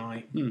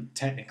Fortnite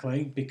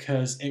technically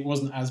because it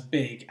wasn't as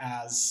big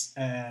as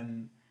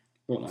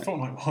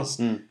Fortnite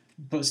was,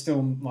 but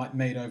still like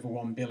made over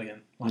 1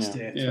 billion last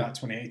year throughout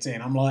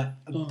 2018. I'm like,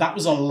 that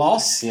was a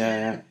loss.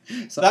 Yeah.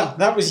 So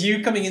that was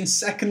you coming in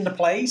second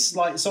place.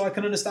 Like, so I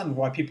can understand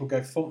why people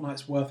go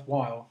Fortnite's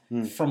worthwhile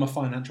from a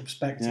financial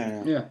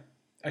perspective. Yeah.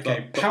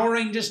 Okay, but Power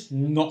Rangers,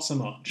 not so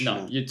much.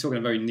 No, you're talking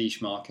a very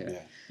niche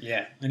market.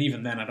 Yeah, and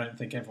even then, I don't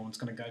think everyone's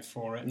going to go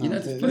for it. No,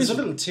 there's a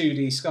little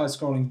 2D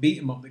side-scrolling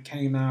beat-em-up that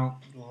came out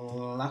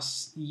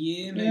last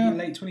year, maybe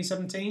late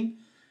 2017.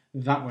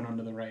 That went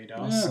under the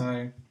radar,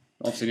 so...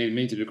 Obviously needed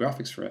me to do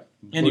graphics for it.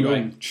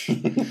 Anyway,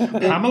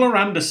 Pamela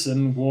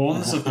Anderson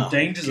warns of the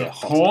dangers of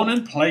porn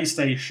and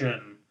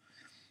PlayStation.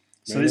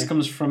 So this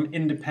comes from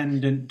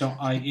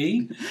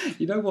independent.ie.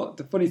 You know what?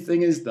 The funny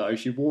thing is, though,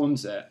 she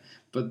warns it,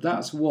 but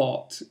that's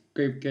what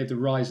gave the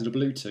rise of the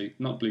Bluetooth,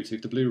 not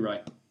Bluetooth, the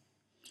Blu-ray.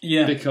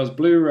 Yeah. Because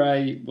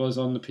Blu-ray was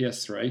on the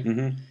PS3.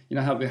 Mm-hmm. You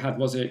know how they had,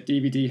 was it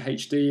DVD,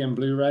 HD and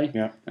Blu-ray?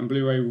 Yeah. And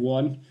Blu-ray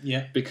 1?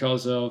 Yeah.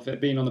 Because of it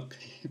being on the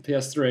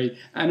PS3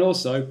 and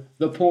also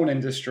the porn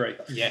industry.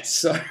 Yes.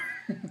 So...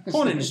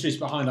 porn industry's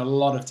behind a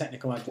lot of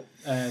technical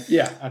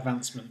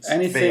advancements.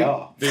 Anything...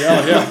 VR,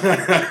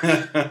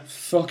 yeah.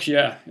 Fuck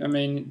yeah. I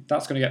mean,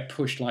 that's going to get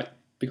pushed like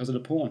because of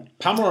the porn.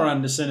 Pamela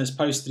Anderson has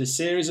posted a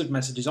series of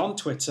messages on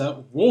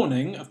Twitter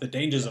warning of the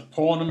dangers of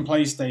porn and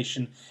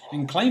PlayStation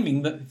and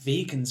claiming that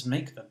vegans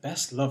make the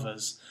best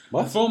lovers.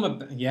 What?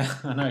 Yeah,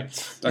 I know.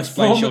 That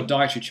explains your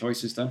dietary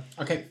choices then.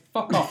 Okay,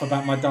 fuck off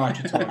about my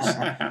dietary choices.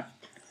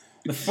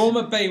 The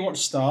former Baywatch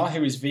star,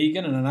 who is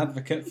vegan and an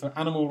advocate for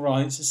animal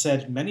rights,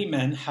 said many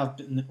men have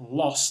been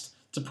lost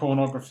to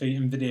pornography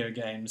in video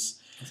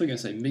games. I thought you were going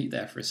to say meat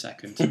there for a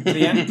second.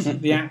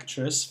 The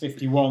actress,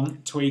 51,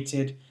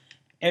 tweeted,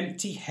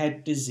 "Empty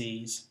head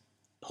disease,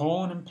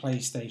 porn and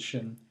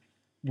PlayStation.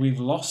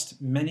 We've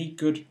lost many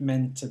good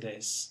men to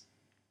this.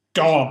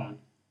 Gone.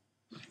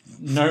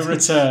 No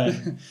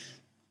return.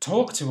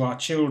 Talk to our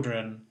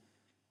children.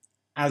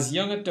 As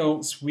young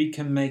adults, we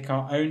can make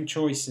our own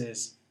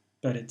choices,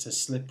 but it's a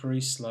slippery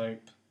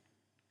slope."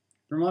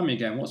 Remind me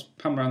again, what's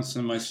Pamela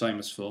Anderson most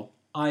famous for?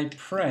 "I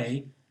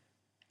pray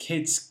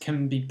kids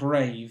can be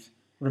brave,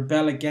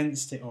 rebel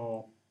against it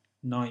all.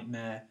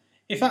 Nightmare."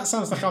 If that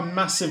sounds like I'm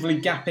massively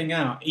gapping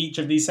out each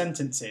of these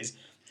sentences,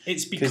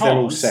 it's because they're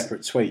all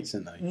separate tweets,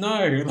 aren't they?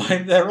 No,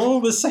 like they're all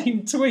the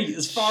same tweet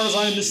as far as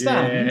I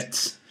understand.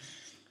 Shit.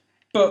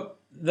 But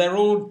they're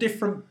all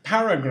different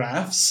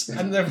paragraphs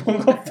and they've all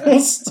got full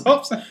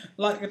stops.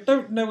 Like, I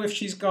don't know if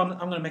she's gone,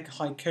 I'm going to make a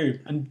haiku,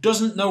 and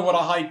doesn't know what a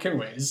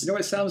haiku is. You know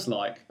what it sounds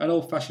like? An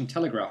old-fashioned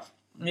telegraph.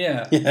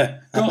 Yeah.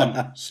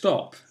 Gone.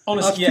 Stop.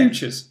 Honestly,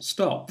 futures.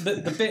 Stop.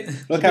 The bit.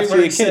 Look the after bit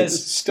your kids.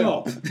 Says,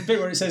 Stop. The bit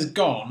where it says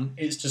gone,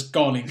 it's just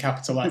gone in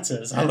capital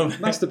letters. I love it.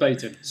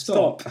 Masturbated.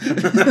 Stop.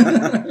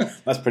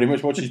 That's pretty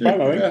much what she's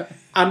promoting. Yeah.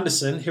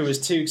 Anderson, who has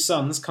 2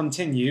 sons,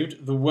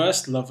 continued, "The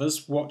worst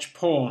lovers watch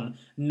porn,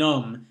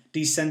 numb,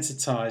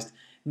 desensitised,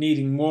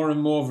 needing more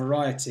and more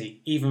variety,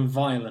 even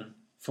violent.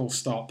 Full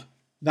stop."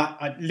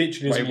 That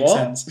literally doesn't make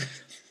sense.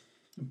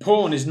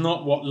 Porn is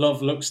not what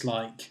love looks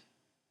like.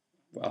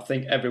 I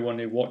think everyone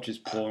who watches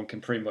porn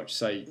can pretty much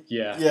say,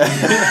 yeah.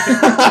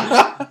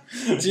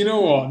 Do you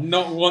know what?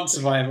 Not once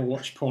have I ever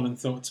watched porn and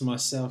thought to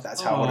myself,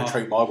 that's how I want to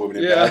treat my woman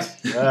in bed.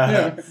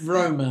 Yeah.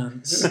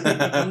 Romance.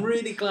 I'm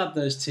really glad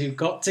those two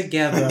got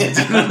together. It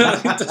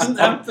doesn't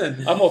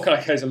happen. I'm more kind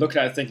of case of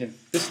looking at it thinking,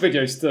 this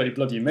video is 30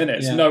 bloody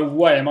minutes. Yeah. No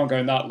way am I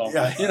going that long.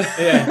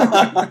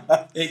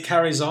 Yeah. It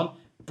carries on.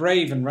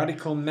 Brave and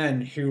radical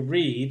men who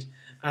read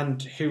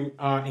and who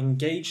are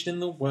engaged in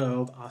the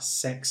world are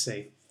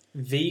sexy.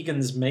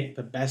 Vegans make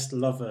the best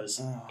lovers.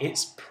 Oh.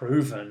 It's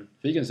proven.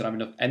 Vegans don't have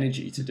enough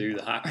energy to do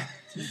that.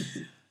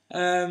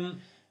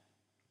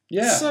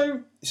 Yeah.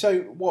 So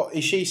what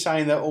is she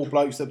saying, that all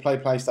blokes that play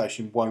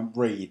PlayStation won't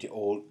read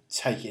or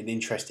take an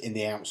interest in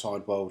the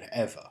outside world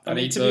ever? I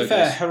mean, to be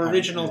fair, her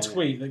original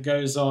tweet that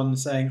goes on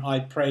saying, "I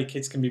pray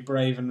kids can be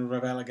brave and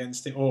rebel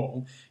against it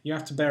all," you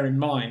have to bear in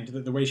mind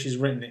that the way she's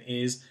written it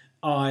is,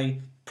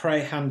 "I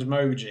pray hand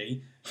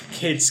emoji,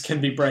 kids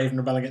can be brave and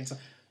rebel against it."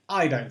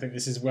 I don't think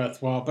this is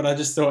worthwhile, but I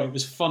just thought it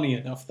was funny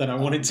enough that I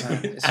wanted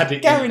to add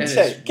it.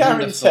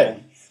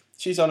 Guarantee.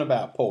 she's on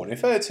about porn.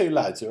 If her two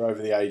lads are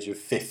over the age of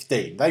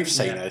 15, they've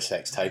seen her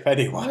sex tape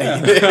anyway.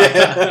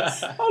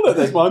 Yeah. Oh, look,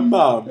 there's my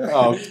mum.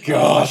 Oh,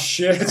 gosh.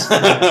 shit.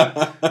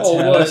 Or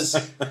worse,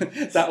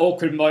 that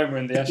awkward moment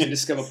when they actually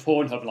discover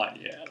Pornhub, like,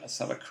 yeah, let's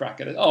have a crack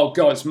at it. Oh,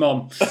 God, it's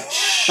mum.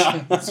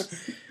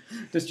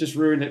 This just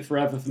ruined it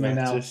forever for me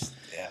now.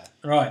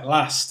 Right,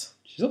 last.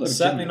 She's not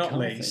Certainly not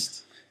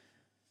least.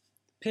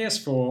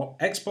 PS4,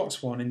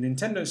 Xbox One, and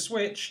Nintendo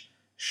Switch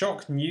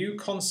shock new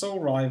console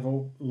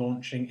rival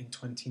launching in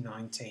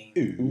 2019.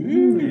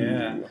 Ooh.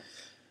 Yeah.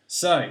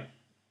 So,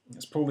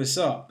 let's pull this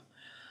up.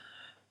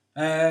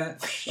 I'm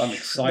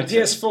excited. The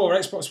PS4,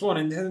 Xbox One,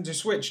 and Nintendo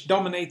Switch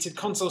dominated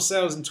console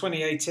sales in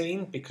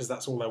 2018 because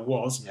that's all there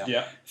was.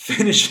 Yeah.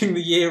 Finishing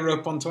the year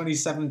up on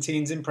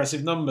 2017's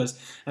impressive numbers,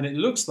 and it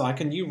looks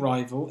like a new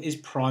rival is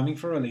priming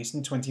for release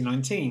in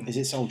 2019. Is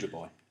it Soldier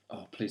Boy?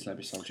 Oh, please let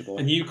me Soldier Boy.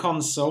 A new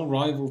console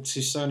rival to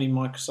Sony,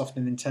 Microsoft,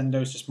 and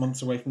Nintendo is just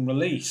months away from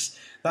release.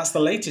 That's the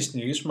latest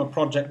news from a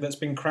project that's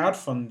been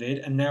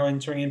crowdfunded and now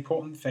entering an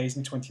important phase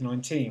in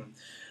 2019.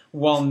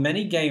 While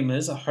many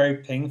gamers are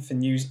hoping for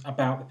news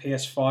about the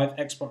PS5,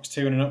 Xbox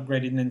 2, and an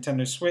upgraded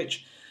Nintendo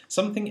Switch,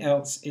 something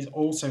else is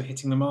also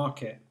hitting the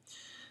market.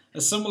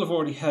 As some will have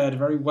already heard, a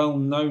very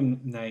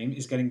well-known name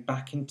is getting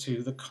back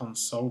into the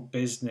console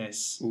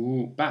business.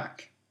 Ooh,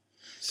 back.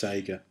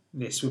 Sega.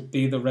 This would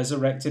be the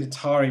resurrected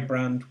Atari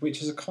brand,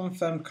 which is a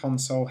confirmed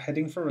console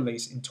heading for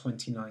release in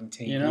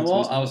 2019. You know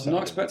what? I was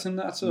not expecting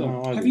that at all.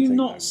 No, I Have didn't you think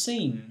not they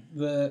seen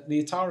the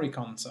Atari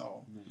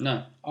console?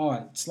 No. Oh,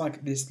 it's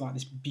like this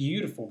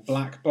beautiful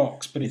black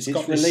box, but would. it's Is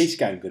got its release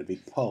game going to be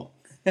Pong?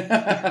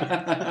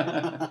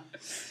 No,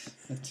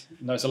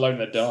 it's Alone in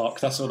the Dark.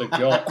 That's all they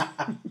got.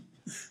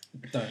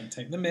 Don't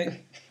take the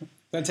mic.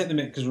 Don't take the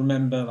mic because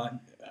remember, like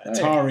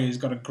Atari has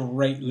got a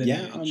great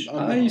lineage. Yeah,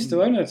 I used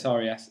to own an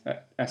Atari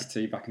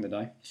ST back in the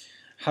day.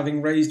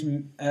 Having raised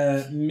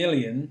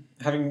million,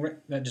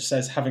 that just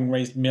says having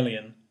raised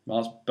million.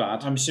 Well, that's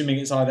bad. I'm assuming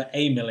it's either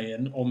a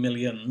million or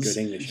millions. Good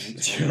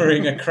English.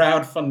 During a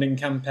crowdfunding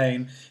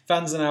campaign,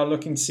 fans are now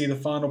looking to see the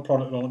final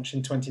product launch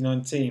in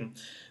 2019.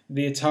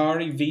 The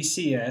Atari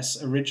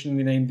VCS,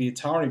 originally named the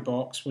Atari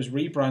Box, was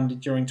rebranded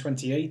during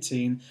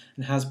 2018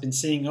 and has been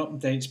seeing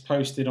updates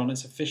posted on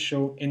its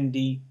official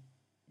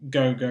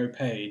Indiegogo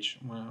page.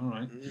 Well, all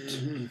right.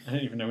 I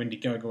didn't even know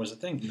Indiegogo was a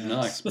thing.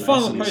 Nice. The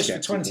final post for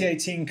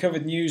 2018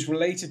 covered news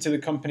related to the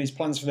company's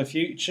plans for the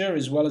future,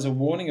 as well as a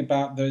warning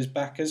about those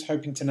backers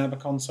hoping to nab a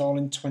console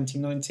in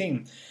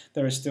 2019.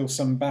 There are still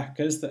some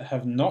backers that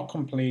have not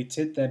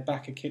completed their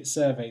backer kit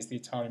surveys, the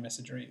Atari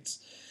message reads.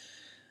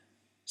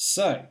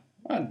 So,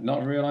 I did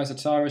not realise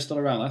Atari was still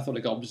around. I thought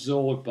it got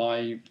absorbed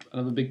by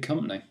another big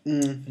company.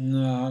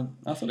 no,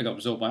 I thought it got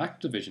absorbed by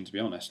Activision, to be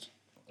honest.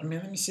 I mean,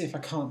 let me see if I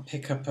can't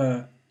pick up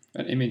a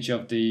An image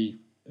of the...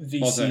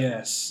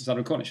 VCS. Is that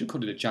recording? It should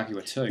call it a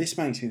Jaguar 2. This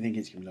makes me think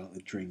it's going to be like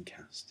the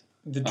Dreamcast.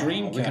 The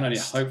Dreamcast. We can only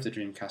hope the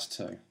Dreamcast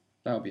 2.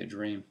 That would be a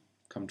dream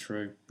come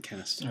true.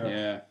 Cast. Oh.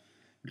 Yeah.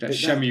 But Let's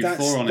show me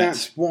 4 on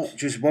That's it. what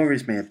just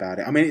worries me about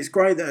it. I mean, it's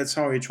great that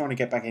Atari are trying to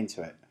get back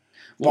into it.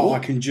 Well, But I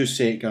can just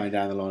see it going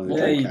down the line of the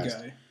There you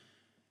Dreamcast. go.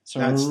 So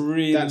a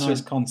really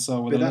nice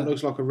console with But a that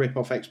looks like a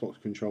rip-off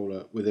Xbox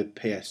controller with a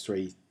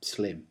PS3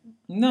 Slim.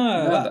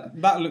 No,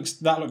 that looks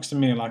to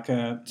me like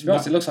a. To be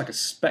honest, it looks like a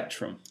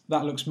Spectrum.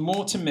 That looks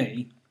more to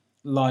me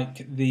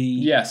like the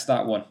Yes,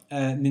 that one.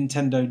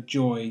 Nintendo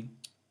Joy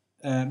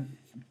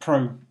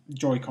Pro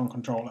Joy-Con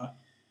controller.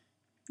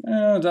 I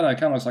don't know. It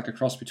kind of looks like a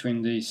cross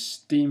between the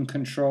Steam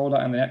controller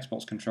and the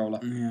Xbox controller.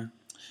 Yeah.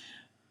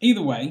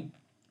 Either way,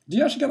 Do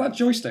you actually get that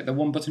joystick, the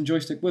one-button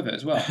joystick with it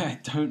as well? I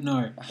don't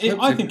know. hope I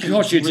so. think it God,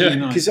 looks you really do.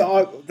 nice.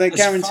 Because they As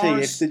guarantee far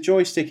if as- the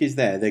joystick is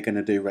there, they're going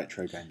to do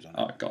retro games on it.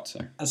 Oh, I got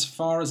to. As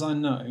far as I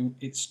know,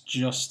 it's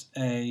just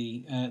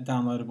a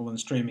downloadable and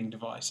streaming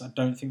device. I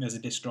don't think there's a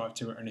disc drive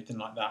to it or anything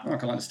like that. Oh,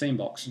 kind of like the Steam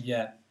box.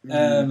 Yeah,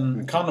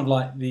 kind of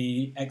like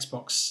the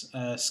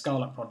Xbox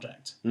Scarlet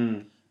project.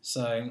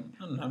 So I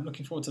don't know, I'm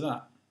looking forward to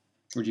that.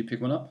 Would you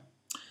pick one up?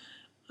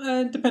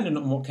 Depending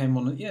on what came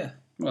on it, yeah.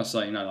 Well, I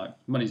say, like,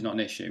 money's not an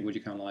issue. Would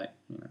you kind of like,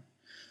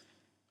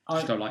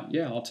 just go like,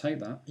 yeah, I'll take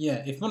that.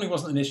 Yeah, if money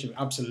wasn't an issue,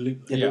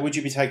 absolutely. Yeah, but would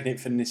you be taking it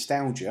for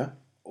nostalgia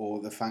or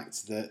the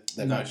fact that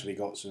they've No. actually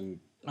got some...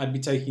 I'd be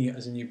taking it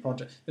as a new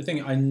project. The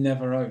thing, I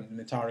never owned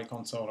an Atari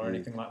console or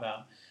anything like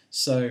that.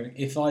 So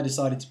if I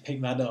decided to pick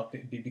that up,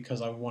 it'd be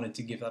because I wanted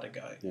to give that a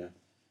go. Yeah.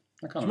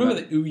 I Do can't you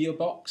remember the Ouya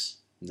box?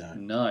 No.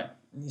 No.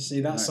 You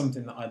see, that's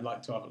something that I'd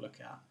like to have a look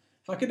at.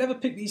 If I could ever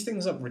pick these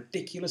things up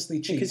ridiculously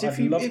cheap, Because I'd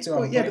love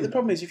to have yeah, but the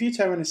problem is, if you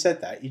turn around and said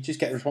that, you just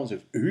get a response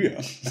of, ooh,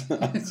 yeah.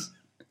 Sounds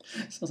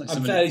like I'm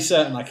somebody, fairly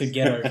certain I could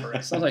get over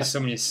it. sounds like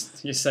someone you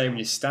say when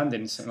you're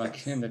standing,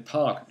 like in the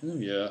park. Oh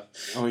yeah.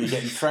 Oh, you're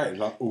getting threatened,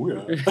 like,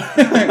 ooh,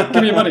 yeah.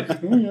 Give me your money.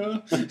 Oh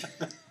yeah.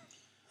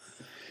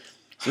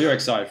 So you're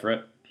excited for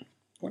it?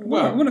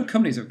 What are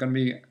companies are going to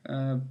be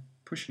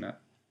pushing it?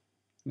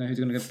 You know, who's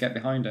going to get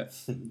behind it?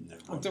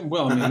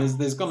 Well, I mean,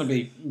 there's going to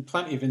be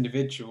plenty of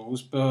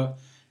individuals, but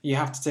you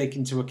have to take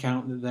into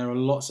account that there are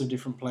lots of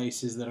different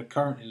places that are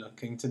currently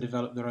looking to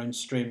develop their own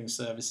streaming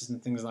services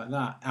and things like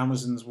that.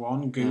 Amazon's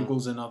one,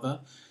 Google's another.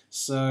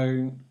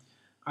 So,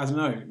 I don't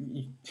know.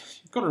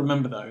 You've got to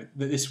remember, though,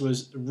 that this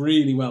was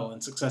really well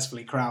and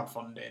successfully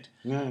crowdfunded.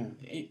 Yeah.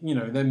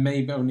 There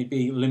may only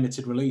be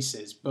limited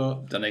releases,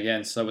 but... Then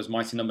again, so was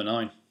Mighty Number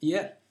 9.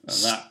 Yeah. And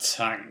that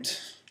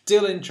tanked.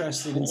 Still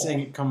interested in seeing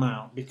it come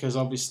out, because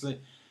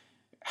obviously...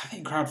 I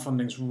think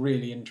crowdfunding's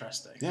really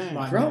interesting. Yeah,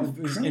 like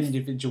these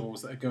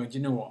individuals that are going, do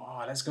you know what?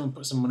 Oh, let's go and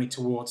put some money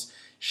towards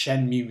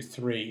Shenmue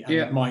 3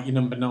 and Mighty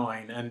Number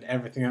 9 and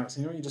everything else.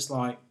 You're just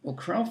like... Well,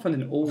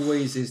 crowdfunding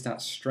always is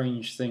that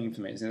strange thing for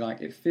me. Isn't it?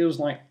 Like, it feels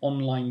like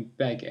online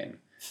begging.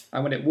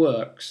 And when it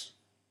works,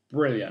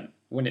 brilliant.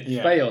 When it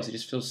fails, it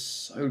just feels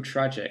so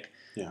tragic.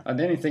 Yeah. And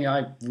the only thing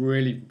I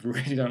really,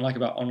 really don't like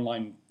about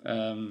online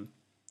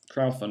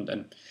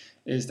crowdfunding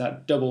is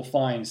that double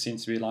fine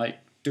seems to be like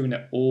doing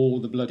it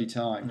all the bloody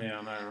time. Yeah,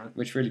 I know, right?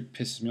 Which really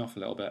pisses me off a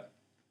little bit.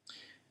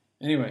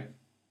 Anyway,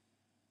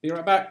 be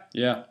right back.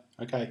 Yeah.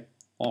 Okay.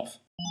 Off.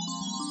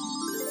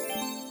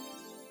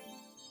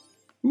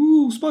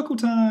 Ooh, Sparkle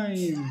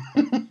time!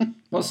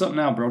 What's up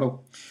now, Broddle?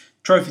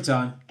 Trophy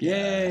time.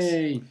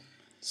 Yay! Yes.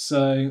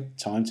 So...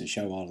 Time to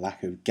show our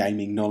lack of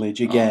gaming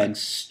knowledge again. Oh,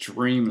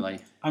 extremely.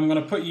 I'm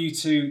going to put you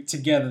two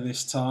together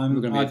this time.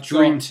 We're going to be a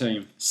dream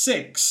team.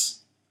 6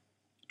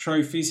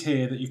 trophies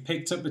here that you've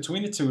picked up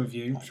between the two of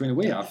you. Between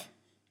we have?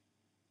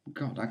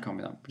 God, that can't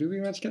be that. Do we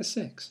manage to get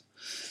 6?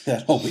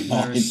 That'll be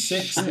mine. There are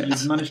 6 that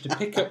you've managed to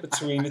pick up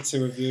between the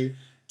two of you.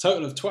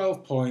 Total of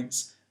 12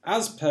 points.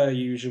 As per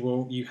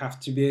usual, you have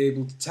to be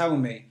able to tell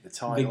me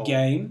the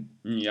game.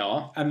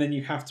 Yeah. And then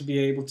you have to be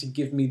able to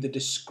give me the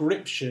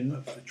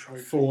description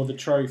for the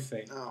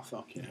trophy. Oh,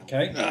 fucking hell.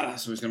 Okay?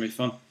 So it's going to be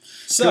fun.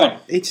 So,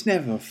 it's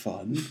never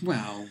fun.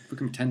 Well, we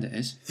can pretend it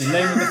is. The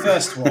name of the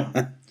first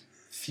one.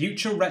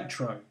 Future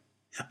Retro.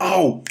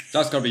 Oh!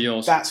 That's got to be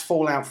yours. That's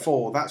Fallout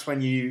 4. That's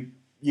when you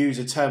use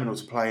a terminal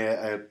to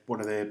play one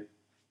of the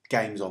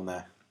games on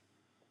there.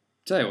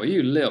 Tell you what,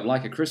 you lit up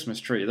like a Christmas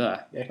tree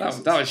there. Yeah,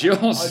 that was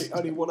yours.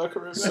 Only one I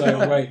can remember.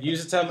 So, wait,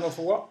 use a terminal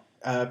for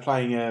what?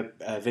 Playing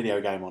a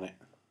video game on it.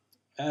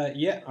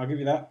 Yeah, I'll give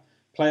you that.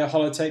 Play a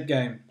holotape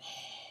game.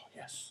 Oh,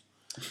 yes.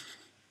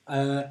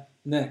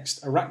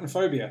 Next,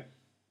 Arachnophobia.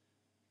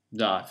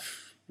 Nah,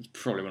 it's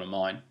probably one of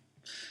mine.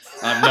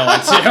 I have no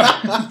idea.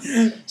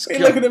 What are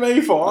you looking at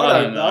me for?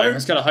 I don't know. I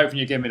was kind of hoping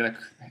you'd give me the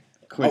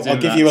quiz. I'll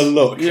give you a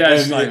look. Yeah,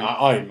 and like,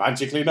 I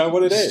magically know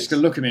what it is. Just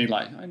going to look at me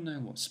like, I know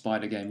what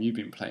spider game you've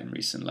been playing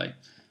recently.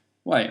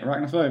 Wait,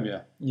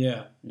 Arachnophobia?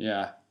 Yeah.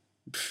 Yeah.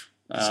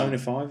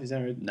 75, is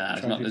there a Nah,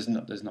 there's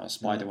not a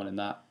spider one in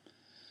that.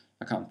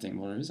 I can't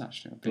think what it is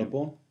actually.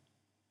 Bloodborne?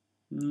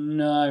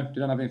 No, they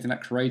don't have anything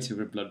that creative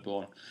with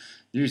Bloodborne.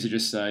 They usually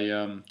just say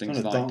things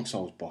it's like... Dark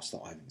Souls boss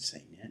that I haven't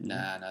seen yet.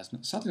 Nah, it's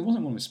not. Sadly, there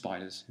wasn't one with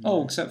spiders. No.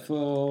 Oh, except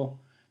for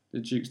the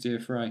Duke's Dear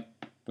Fray.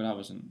 But that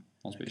wasn't...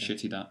 I was a bit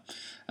shitty, that.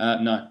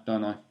 No,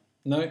 don't know.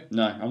 No?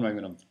 No, I'm not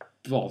even going to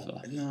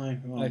bother. No.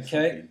 Well,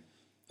 okay.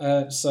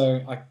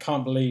 So, I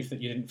can't believe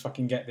that you didn't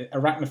fucking get it.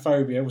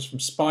 Arachnophobia was from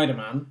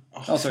Spider-Man.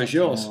 Oh, so it's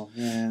yours.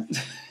 Yeah.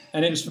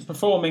 And it was for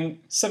performing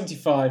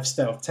 75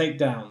 stealth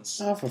takedowns.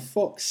 Oh, for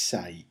fuck's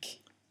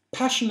sake.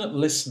 Passionate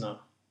Listener.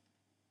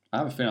 I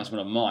have a feeling that's one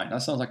of mine.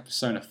 That sounds like a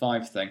Persona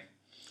 5 thing.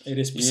 It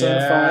is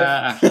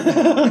Persona 5.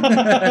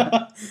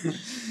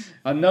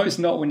 I know it's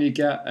not when you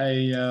get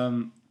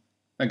a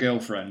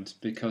girlfriend,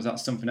 because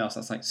that's something else.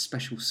 That's like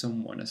special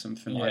someone or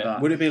something like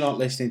that. Would it be like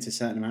listening to a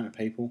certain amount of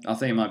people? I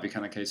think it might be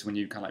kind of case when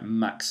you kind of like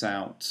max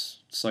out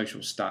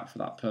social stat for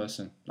that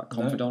person, like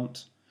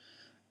confidant.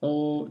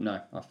 Oh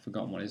no, I've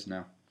forgotten what it is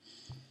now.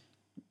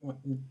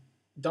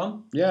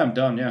 Done? Yeah, I'm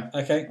done. Yeah.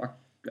 Okay.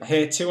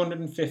 Here,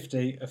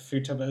 250 of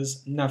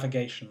Futaba's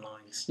navigation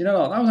lines. You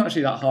know what? That wasn't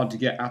actually that hard to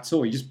get at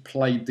all. You just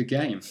played the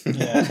game.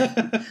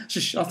 Yeah. I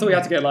thought you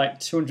had to get like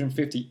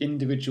 250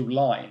 individual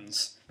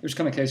lines. It was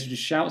kind of a case of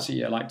just shouts at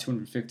you like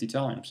 250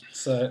 times.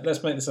 So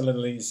let's make this a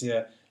little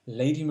easier.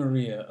 Lady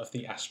Maria of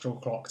the Astral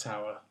Clock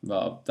Tower.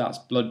 Well, that's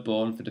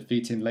Bloodborne for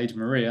defeating Lady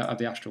Maria at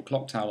the Astral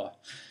Clock Tower.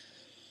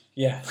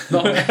 Yeah,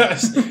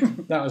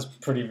 that was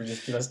pretty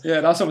ridiculous.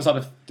 Yeah, that's almost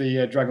like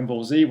the Dragon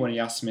Ball Z when he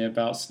asked me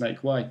about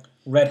Snake Way.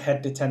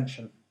 Redhead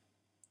Detention.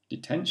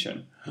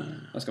 Detention?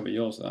 That's got to be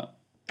yours, that.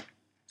 Is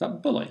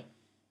that Bully?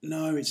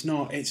 No, it's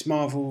not. It's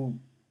Marvel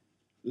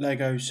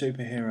Lego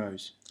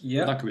Superheroes.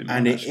 Yeah. That could be mine,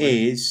 and it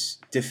actually. is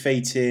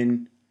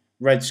defeating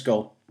Red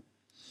Skull.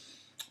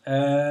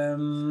 Let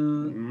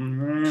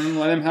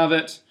him have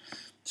it.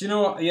 Do you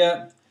know what?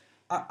 Yeah,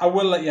 I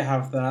will let you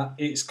have that.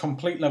 It's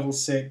complete level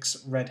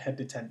 6 Redhead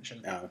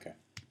Detention. Oh, okay.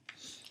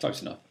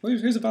 Close enough.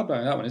 Who's the bad guy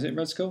in that one? Is it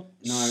Red Skull?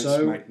 No,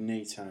 So- it's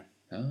Magneto.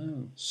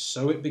 Oh.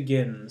 So it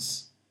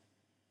begins.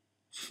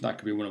 That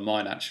could be one of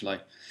mine, actually.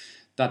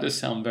 That does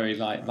sound very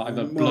like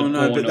either Bloodborne Well,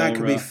 no, but that or,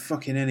 could be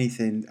fucking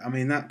anything. I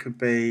mean, that could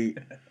be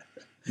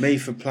me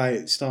for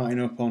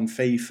starting up on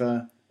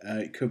FIFA.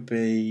 It could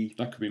be...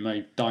 That could be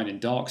me dying in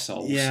Dark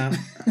Souls. Yeah.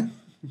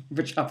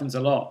 Which happens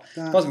a lot.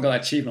 That- It hasn't got an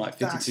achievement like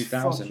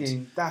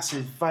 52,000. That's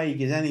as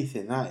vague as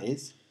anything, that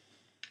is.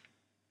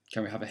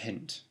 Can we have a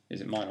hint?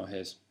 Is it mine or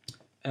his?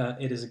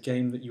 It is a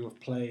game that you have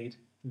played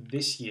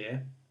this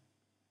year.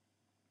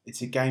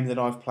 It's a game that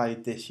I've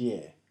played this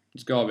year.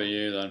 It's got to be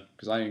you then,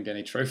 because I didn't get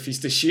any trophies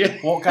this year.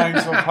 What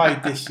games have I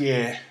played this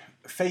year?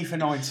 FIFA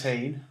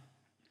 19.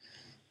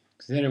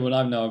 Because the only one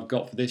I know I've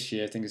got for this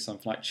year, I think it's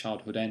something like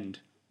Childhood End,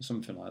 or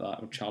something like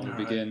that, or Childhood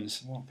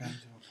Begins. What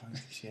games have I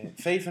played this year?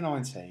 FIFA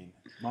 19,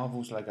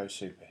 Marvel's Lego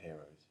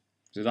Superheroes,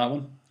 Is it that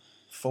one?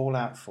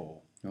 Fallout 4.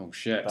 Oh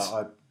shit!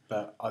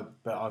 But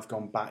I've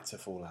gone back to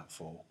Fallout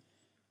 4.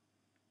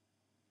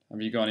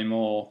 Have you got any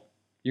more?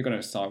 You're going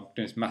to start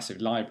doing this massive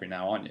library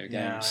now, aren't you?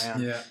 Games. Yeah, I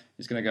am. Yeah.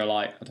 It's going to go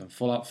like, I've done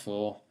Fallout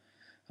 4,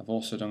 I've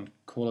also done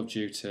Call of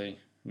Duty,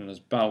 and then there's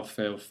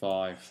Battlefield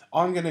 5.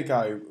 I'm going to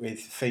go with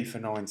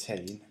FIFA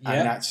 19, Yeah.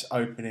 and that's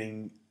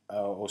opening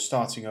or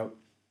starting up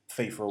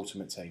FIFA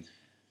Ultimate Team.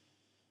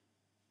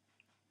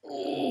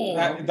 Oh,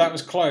 That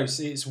was close.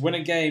 It's win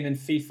a game in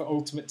FIFA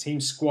Ultimate Team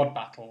squad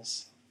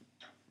battles.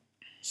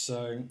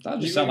 So That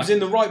just it sound was like- in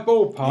the right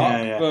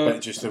ballpark, but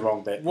but just the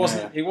wrong bit.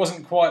 it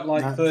wasn't quite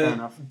like No, fair the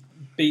enough.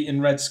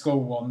 beaten Red Skull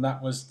one.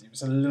 It was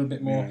a little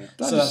bit more. Yeah.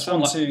 That So just that's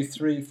 1, sound 2,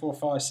 3, 4,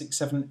 5, 6,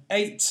 7,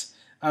 8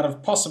 out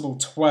of possible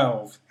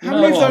 12. How many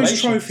of those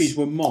Congratulations. trophies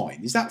were mine?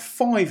 Is that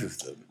 5 of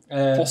them?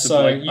 So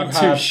Possibly. you I'm too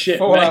had shit,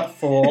 Fallout mate.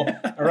 4,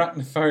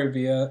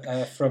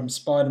 Arachnophobia from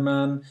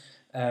Spider-Man,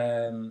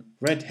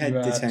 Red Head you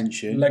had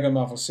Detention. Lego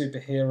Marvel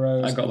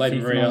Superheroes, I got and Lady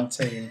FIFA Maria.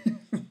 19.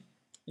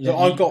 So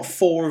I've got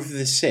 4 of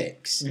the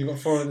 6. You got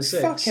 4 of the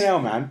 6. Fucking hell,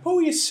 man.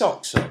 Pull your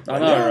socks up. I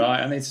know,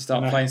 right? I need to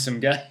start playing some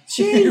games.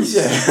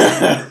 Jesus.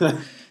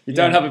 You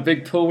don't have a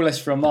big pull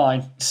list from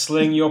mine.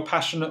 Sling, your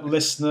passionate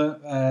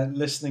listener,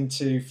 listening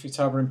to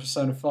Futaba in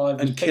Persona 5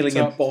 was And killing picked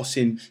a up, boss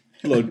in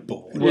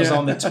Bloodborne. was Yeah.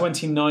 on the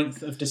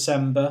 29th of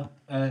December,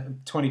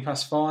 20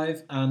 past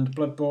 5, and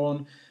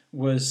Bloodborne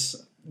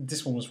was,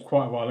 this one was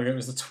quite a while ago, it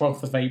was the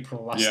 12th of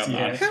April last Yeah, year,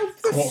 man. How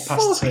the Quarter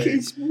past fuck 2.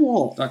 is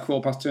what? That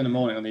 2:15 in the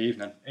morning or the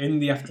evening. in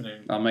the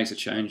afternoon. That makes a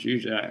change.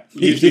 Usually Yeah.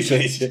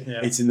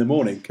 It's in the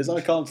morning because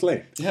I can't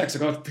sleep. yeah, because I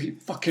got to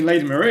beat fucking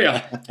Lady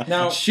Maria.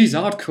 Now, She's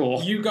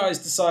hardcore. you guys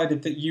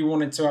decided that you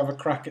wanted to have a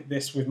crack at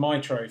this with my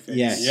trophies.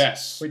 Yes.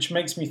 Yes. Which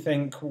makes me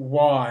think,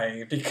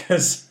 why?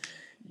 Because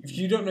if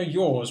you don't know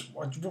yours,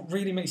 what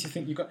really makes you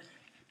think you got...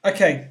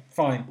 Okay,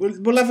 fine.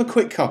 We'll have a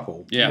quick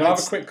couple. Yeah. We'll have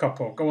a quick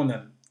couple. Go on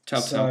then.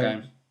 Telltale So-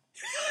 game.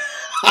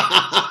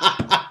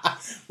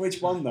 Which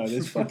one though?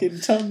 There's fucking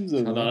tons of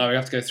I them. don't know. We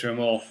have to go through them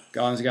all.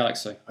 Guardians of the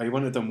Galaxy. Oh, you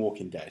wouldn't have done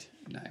Walking Dead.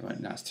 No, he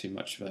won't. That's too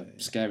much of a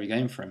scary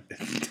game for him.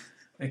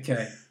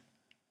 Okay.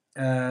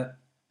 The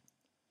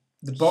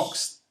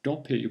box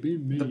Stop it! You're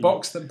being mean. the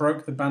box that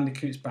broke the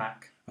Bandicoot's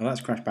back. Oh,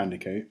 that's Crash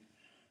Bandicoot.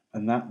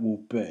 And that will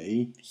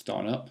be...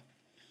 Starting up.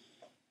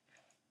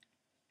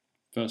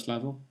 First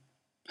level.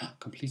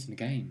 Completing the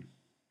game.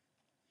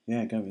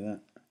 Yeah, go with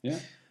that. Yeah.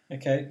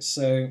 Okay,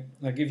 so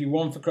I'll give you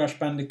one for Crash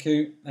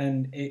Bandicoot,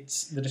 and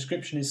the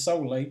description is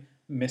solely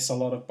miss a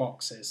lot of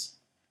boxes.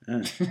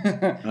 Oh.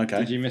 Okay.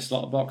 Did you miss a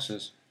lot of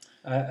boxes?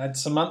 And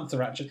Samantha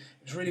actually, it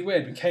was really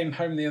weird. We came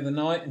home the other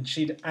night, and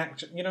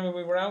you know when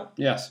we were out,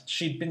 Yes.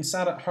 she'd been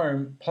sat at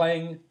home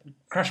playing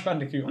Crash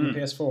Bandicoot on the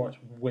PS4. It's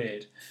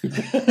weird.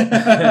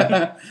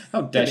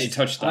 How dare she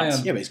touch I that?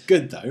 am- Yeah, but it's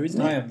good though,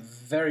 isn't I it? am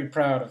very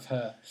proud of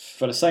her.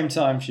 But at the same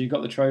time, she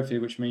got the trophy,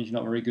 which means you're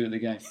not very good at the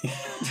game.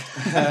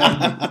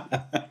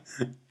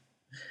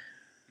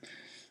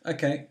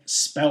 Okay,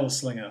 Spell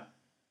Slinger.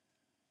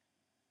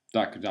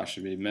 That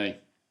should be me.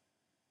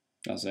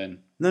 As in,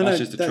 No, that's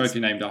no, just a that's- trophy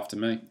named after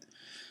me.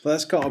 Well,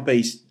 that's got to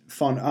be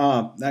fun.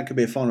 That could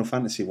be a Final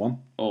Fantasy one.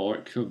 Or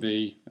it could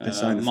be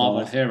Persona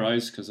Marvel 5.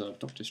 Heroes because of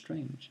Doctor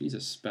Strange. He's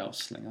a spell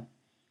slinger.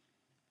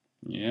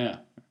 Yeah.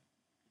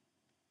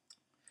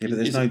 Yeah, but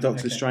there's Is no it-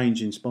 Doctor okay.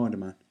 Strange in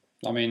Spider-Man.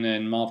 I mean,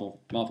 in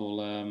Marvel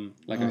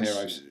Lego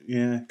Heroes.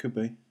 Yeah, could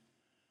be.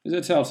 Is it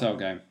a Telltale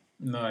game?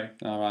 No.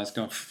 Alright, it's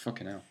gone.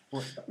 Fucking hell.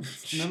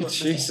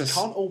 Jesus.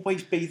 Can't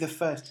always be the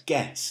first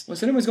guess. Well,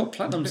 so anyone's got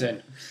platinums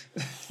in.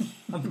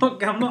 I'm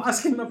not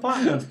asking the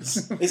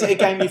platinums. Is it a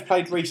game you've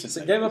played It's a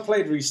recently? game I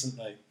played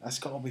recently. That's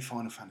got to be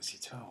Final Fantasy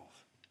 12.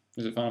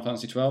 Is it Final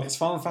Fantasy 12? It's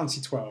Final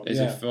Fantasy 12. Is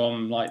yeah. it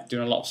from like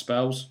doing a lot of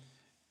spells?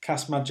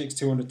 Cast magics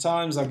 200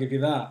 times, I'll give you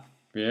that.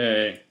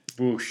 Yay.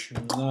 Bush.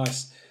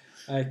 Nice.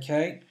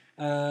 Okay.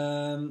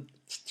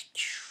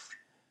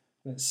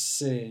 Let's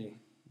see.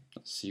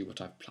 Let's see what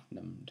I've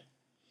platinumed.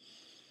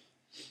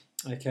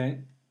 Okay.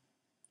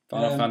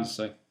 Final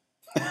Fantasy.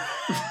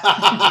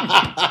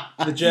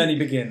 The Journey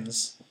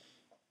Begins.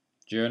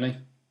 Journey.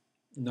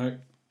 No.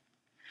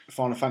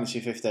 Final Fantasy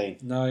 15.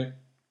 No.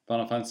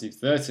 Final Fantasy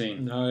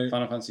 13. No.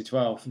 Final Fantasy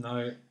 12.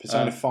 No.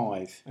 Persona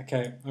 5.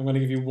 Okay. I'm going to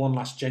give you one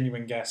last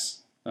genuine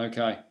guess.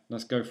 Okay,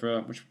 let's go for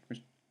which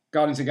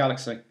Guardians of the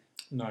Galaxy.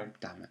 No.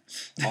 Damn it.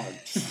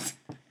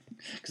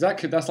 Because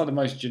that's like the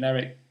most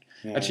generic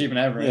Yeah. achievement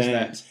ever, isn't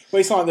it? Well,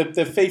 it's like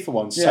the FIFA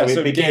one, Yeah, so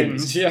it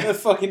begins. yeah.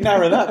 Fucking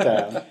narrow that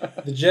down.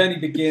 The Journey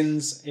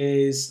Begins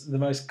is the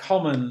most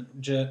common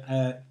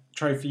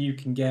trophy you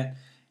can get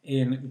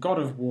in God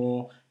of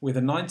War, with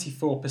a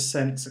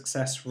 94%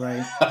 success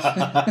rate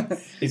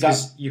Is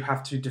because you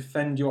have to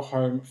defend your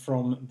home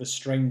from the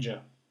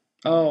stranger.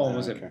 Oh,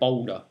 was okay. it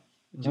Boulder?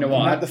 Do you know Isn't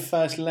what? that the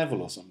first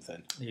level or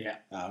something? Yeah.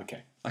 Oh,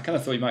 okay. I kind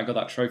of thought you might have got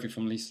that trophy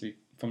from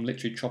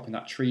literally chopping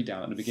that tree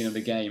down at the beginning of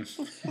the game.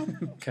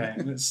 Okay,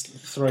 let's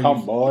throw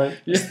Come, you. boy.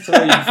 Let's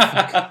throw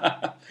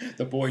you.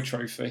 The boy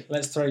trophy.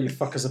 Let's throw you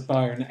fuckers a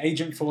bone.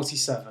 Agent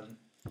 47.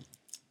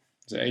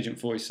 Is it Agent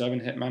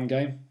 47 Hitman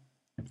game?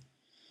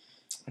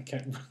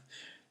 Okay.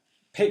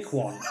 Pick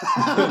one.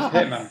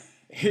 Hitman.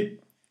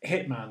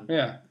 Hitman.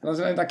 Yeah, there's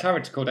that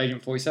character called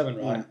Agent 47,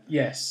 right?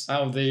 Yes.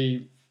 Out of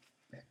the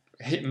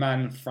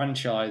Hitman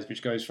franchise,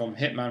 which goes from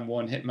Hitman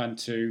 1,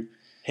 Hitman 2...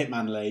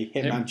 Hitman Lee,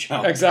 Hitman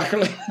Chump.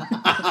 Exactly.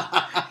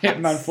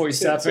 Hitman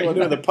 47. So I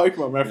do the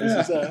Pokemon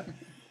references there.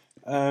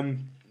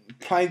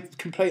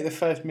 Complete the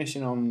first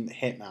mission on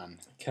Hitman.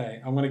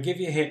 Okay, I'm going to give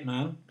you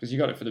Hitman. Because you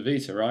got it for the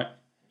Vita, right?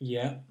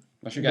 Yeah.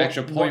 I should get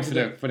extra point for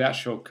the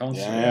actual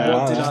console.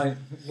 Yeah.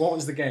 What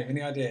was the game?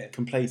 Any idea?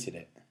 Completed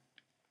it.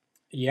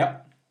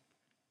 Yep.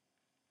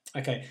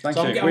 Okay, Thank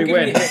so you. I'm We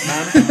giving win. you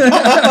Hitman.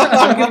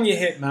 I'm giving you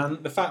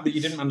Hitman. The fact that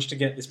you didn't manage to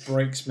get this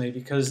breaks me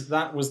because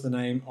that was the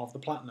name of the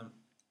Platinum.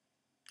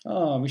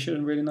 Oh, we should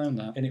have really known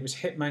that. And it was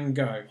Hitman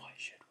Go. Why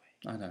should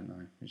we? I don't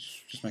know. It's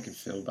just make him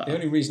feel The better.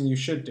 only reason you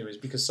should do is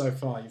because so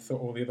far you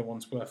thought all the other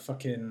ones were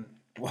fucking...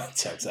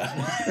 What?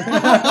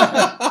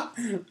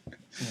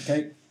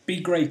 Okay,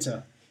 Be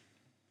Greater.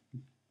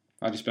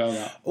 How do you spell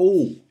that?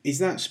 Oh, is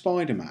that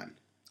Spider-Man?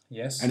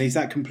 Yes. And is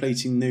that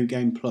completing New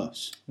Game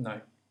Plus?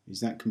 No. Is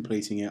that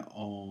completing it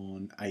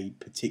on a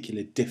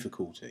particular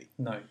difficulty?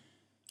 No.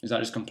 Is that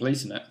just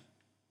completing it?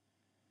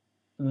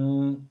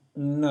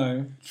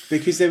 No.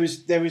 Because there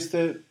was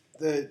the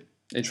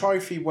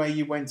trophy where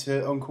you went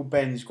to Uncle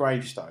Ben's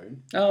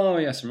gravestone, Oh,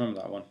 yes, I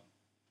remember that one.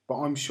 but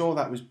I'm sure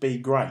that was Be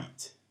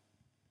Great.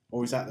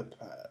 Or is that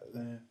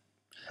the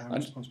power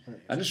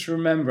responsibility? I just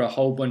remember a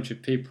whole bunch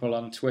of people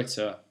on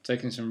Twitter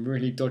taking some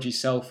really dodgy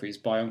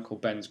selfies by Uncle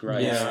Ben's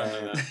grave.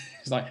 Yeah.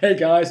 It's like, hey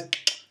guys,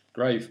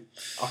 grave.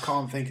 I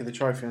can't think of the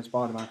trophy on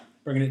Spider-Man.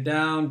 Bringing it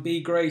down, Be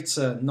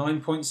Greater.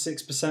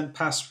 9.6%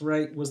 pass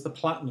rate was the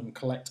Platinum.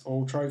 Collect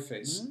all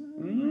trophies.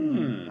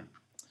 Mm.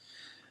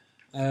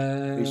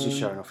 He's just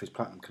showing off his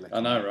platinum collection.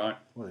 I know, right?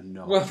 What a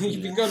nerd. Well,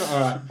 you've been going...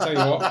 Alright, tell you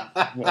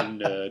what. What a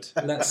nerd.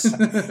 Let's...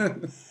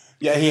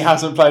 Yeah, he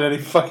hasn't played any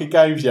fucking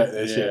games yet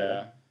this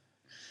year.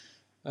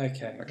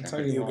 Okay, I'll Okay.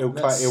 tell you He'll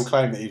what. he'll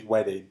claim that his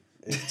wedding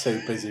is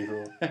too busy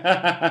for him.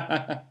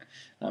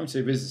 I'm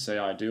too busy to say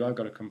I do. I've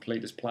got to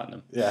complete this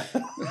platinum. Yeah.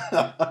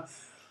 But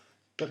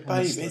babe,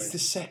 Honestly. it's the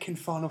second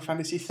Final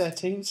Fantasy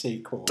 13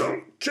 sequel.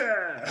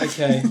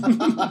 Okay.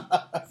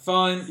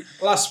 Fine.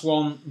 Last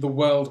one, The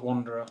World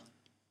Wanderer.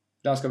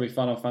 That's going to be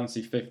Final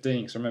Fantasy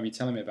 15, because I remember you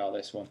telling me about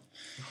this one.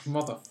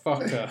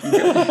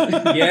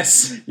 Motherfucker.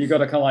 Yes. You got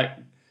to kind of like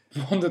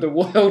wander the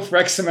world for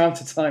X amount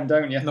of time,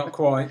 don't you? Not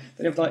quite. Then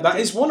you have to, like, That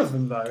is one of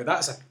them, though.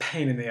 That's a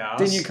pain in the arse.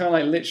 Didn't you kind of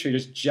like literally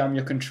just jam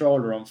your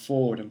controller on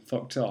forward and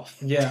fucked off?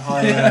 Yeah,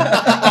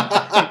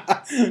 I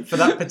for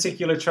that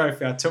particular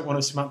trophy, I took one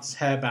of Samantha's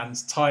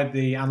hairbands, tied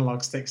the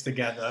analog sticks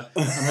together,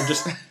 and I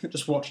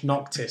just watched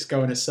Noctis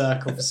go in a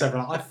circle for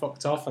several. I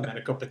fucked off. I made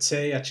a cup of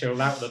tea. I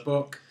chilled out with a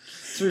book.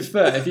 To be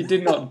fair, if you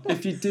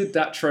did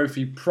that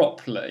trophy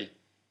properly,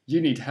 you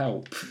need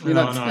help. You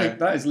know, no.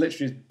 that is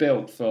literally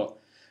built for.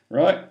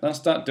 Right, that's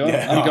that done.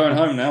 Yeah. I'm going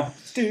home now.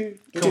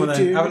 Come on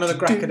then, have another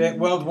crack at it.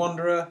 World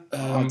Wanderer.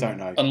 I don't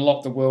know.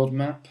 Unlock the world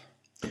map.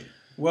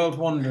 World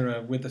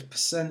Wanderer with a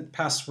percent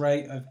pass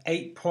rate of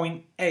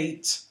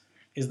 8.8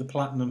 is the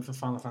platinum for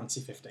Final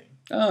Fantasy 15.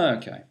 Oh,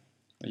 okay.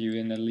 Are you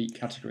in the elite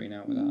category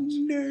now with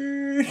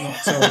that?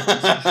 Not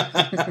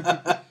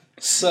at all.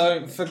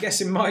 So, for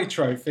guessing my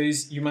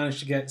trophies, you managed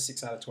to get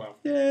 6 out of 12.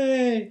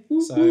 Yay!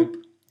 Whoop, So,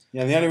 whoop.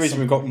 Yeah, the only reason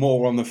we got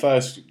more on the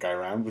first go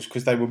round was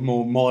because they were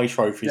more my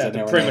trophies Yeah,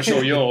 than they're anyone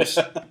pretty else.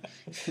 much all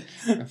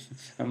yours.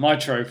 And my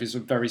trophies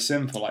were very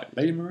simple, like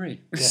Lady Marie.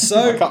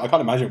 So- I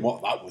can't imagine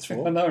what that was I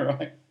for. know,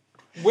 right?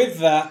 with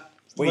that,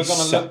 We we're going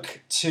to suck. look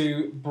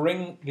to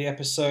bring the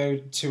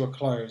episode to a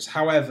close.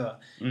 However,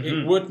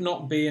 it would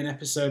not be an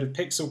episode of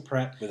Pixel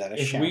Prep Without a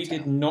if we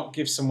shout-out. did not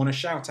give someone a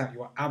shout out.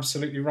 You are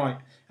absolutely right.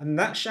 And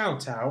that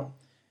shout out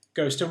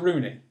goes to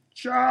Rooney.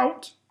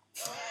 Shout!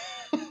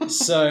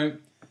 So,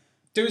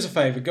 do us a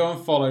favour, go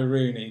and follow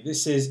Rooney.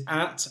 This is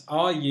at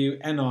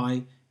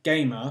RUNI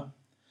Gamer.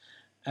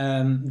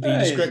 The Hey.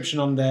 description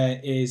on there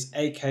is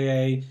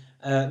AKA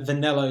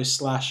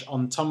Vanello /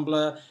 on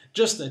Tumblr.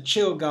 Just a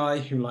chill guy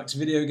who likes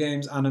video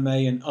games, anime,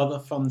 and other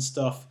fun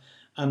stuff,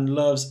 and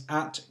loves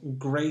at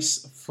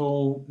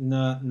Graceful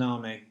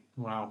Nami.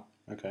 Wow.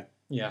 Okay.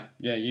 Yeah,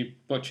 Yeah, you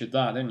butchered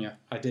that, didn't you?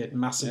 I did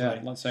massively. Yeah,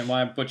 like saying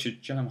why I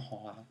butchered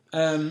Gyllenhaal.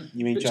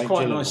 You mean it's Jake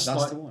quite Gyllenhaal? nice.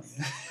 That's like, the one.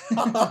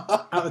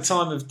 at the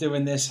time of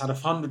doing this, had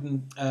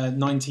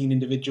 119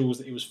 individuals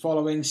that he was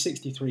following,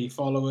 63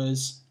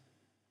 followers.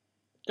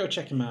 Go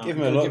check him out. Give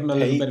him a Go look, give him a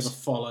little bit Pete. of a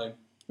follow.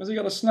 Has he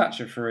got a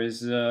snatcher for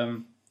his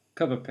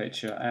cover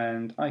picture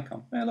and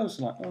icon? Yeah, those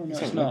are like, oh no, Let's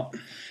it's have a not.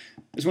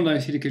 It's one of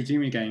those Hideo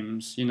Kojima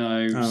games, you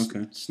know, Oh,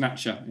 okay.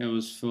 Snatcher. It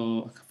was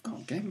for, I forgot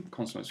what game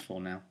console it's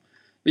for now.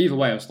 But either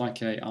way, it was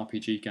like a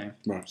RPG game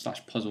 /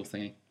 puzzle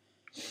thingy.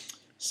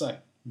 So,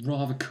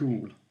 rather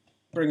cool.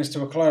 Bring us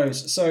to a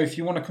close. So if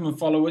you want to come and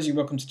follow us, you're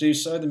welcome to do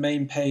so. The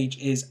main page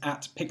is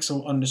at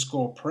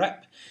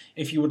pixel_prep.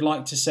 If you would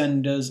like to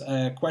send us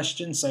a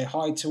question, say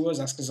hi to us,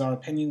 ask us our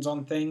opinions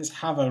on things,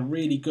 have a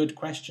really good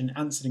question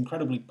answered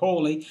incredibly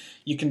poorly,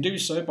 you can do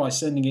so by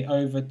sending it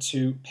over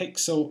to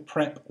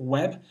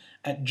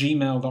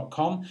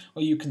pixelprepweb@gmail.com,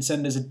 or you can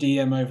send us a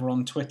DM over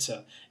on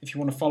Twitter. If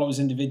you want to follow us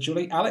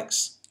individually,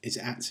 Alex is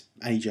at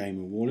AJ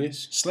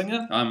Wallace.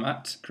 Slinger. I'm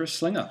at Chris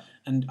Slinger.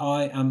 And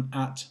I am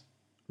at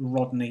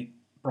Rodney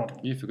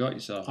Broddle. You forgot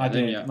yourself. I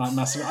did, like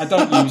massive. I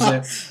don't use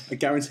it. I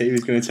guarantee he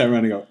was going to turn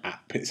around and go at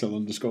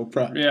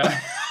pixel_prep. Yeah.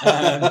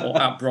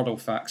 Or at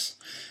Broddlefax.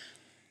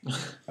 Are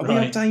we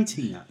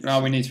updating that?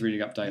 No, we need to really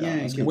update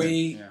that.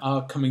 We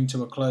are coming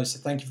to a close, so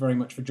thank you very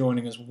much for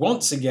joining us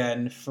once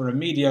again for a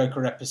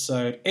mediocre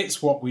episode.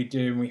 It's what we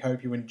do, and we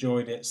hope you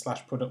enjoyed it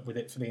 / put up with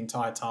it for the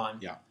entire time.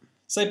 Yeah.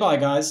 Say bye,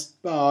 guys.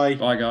 Bye.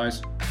 Bye,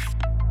 guys.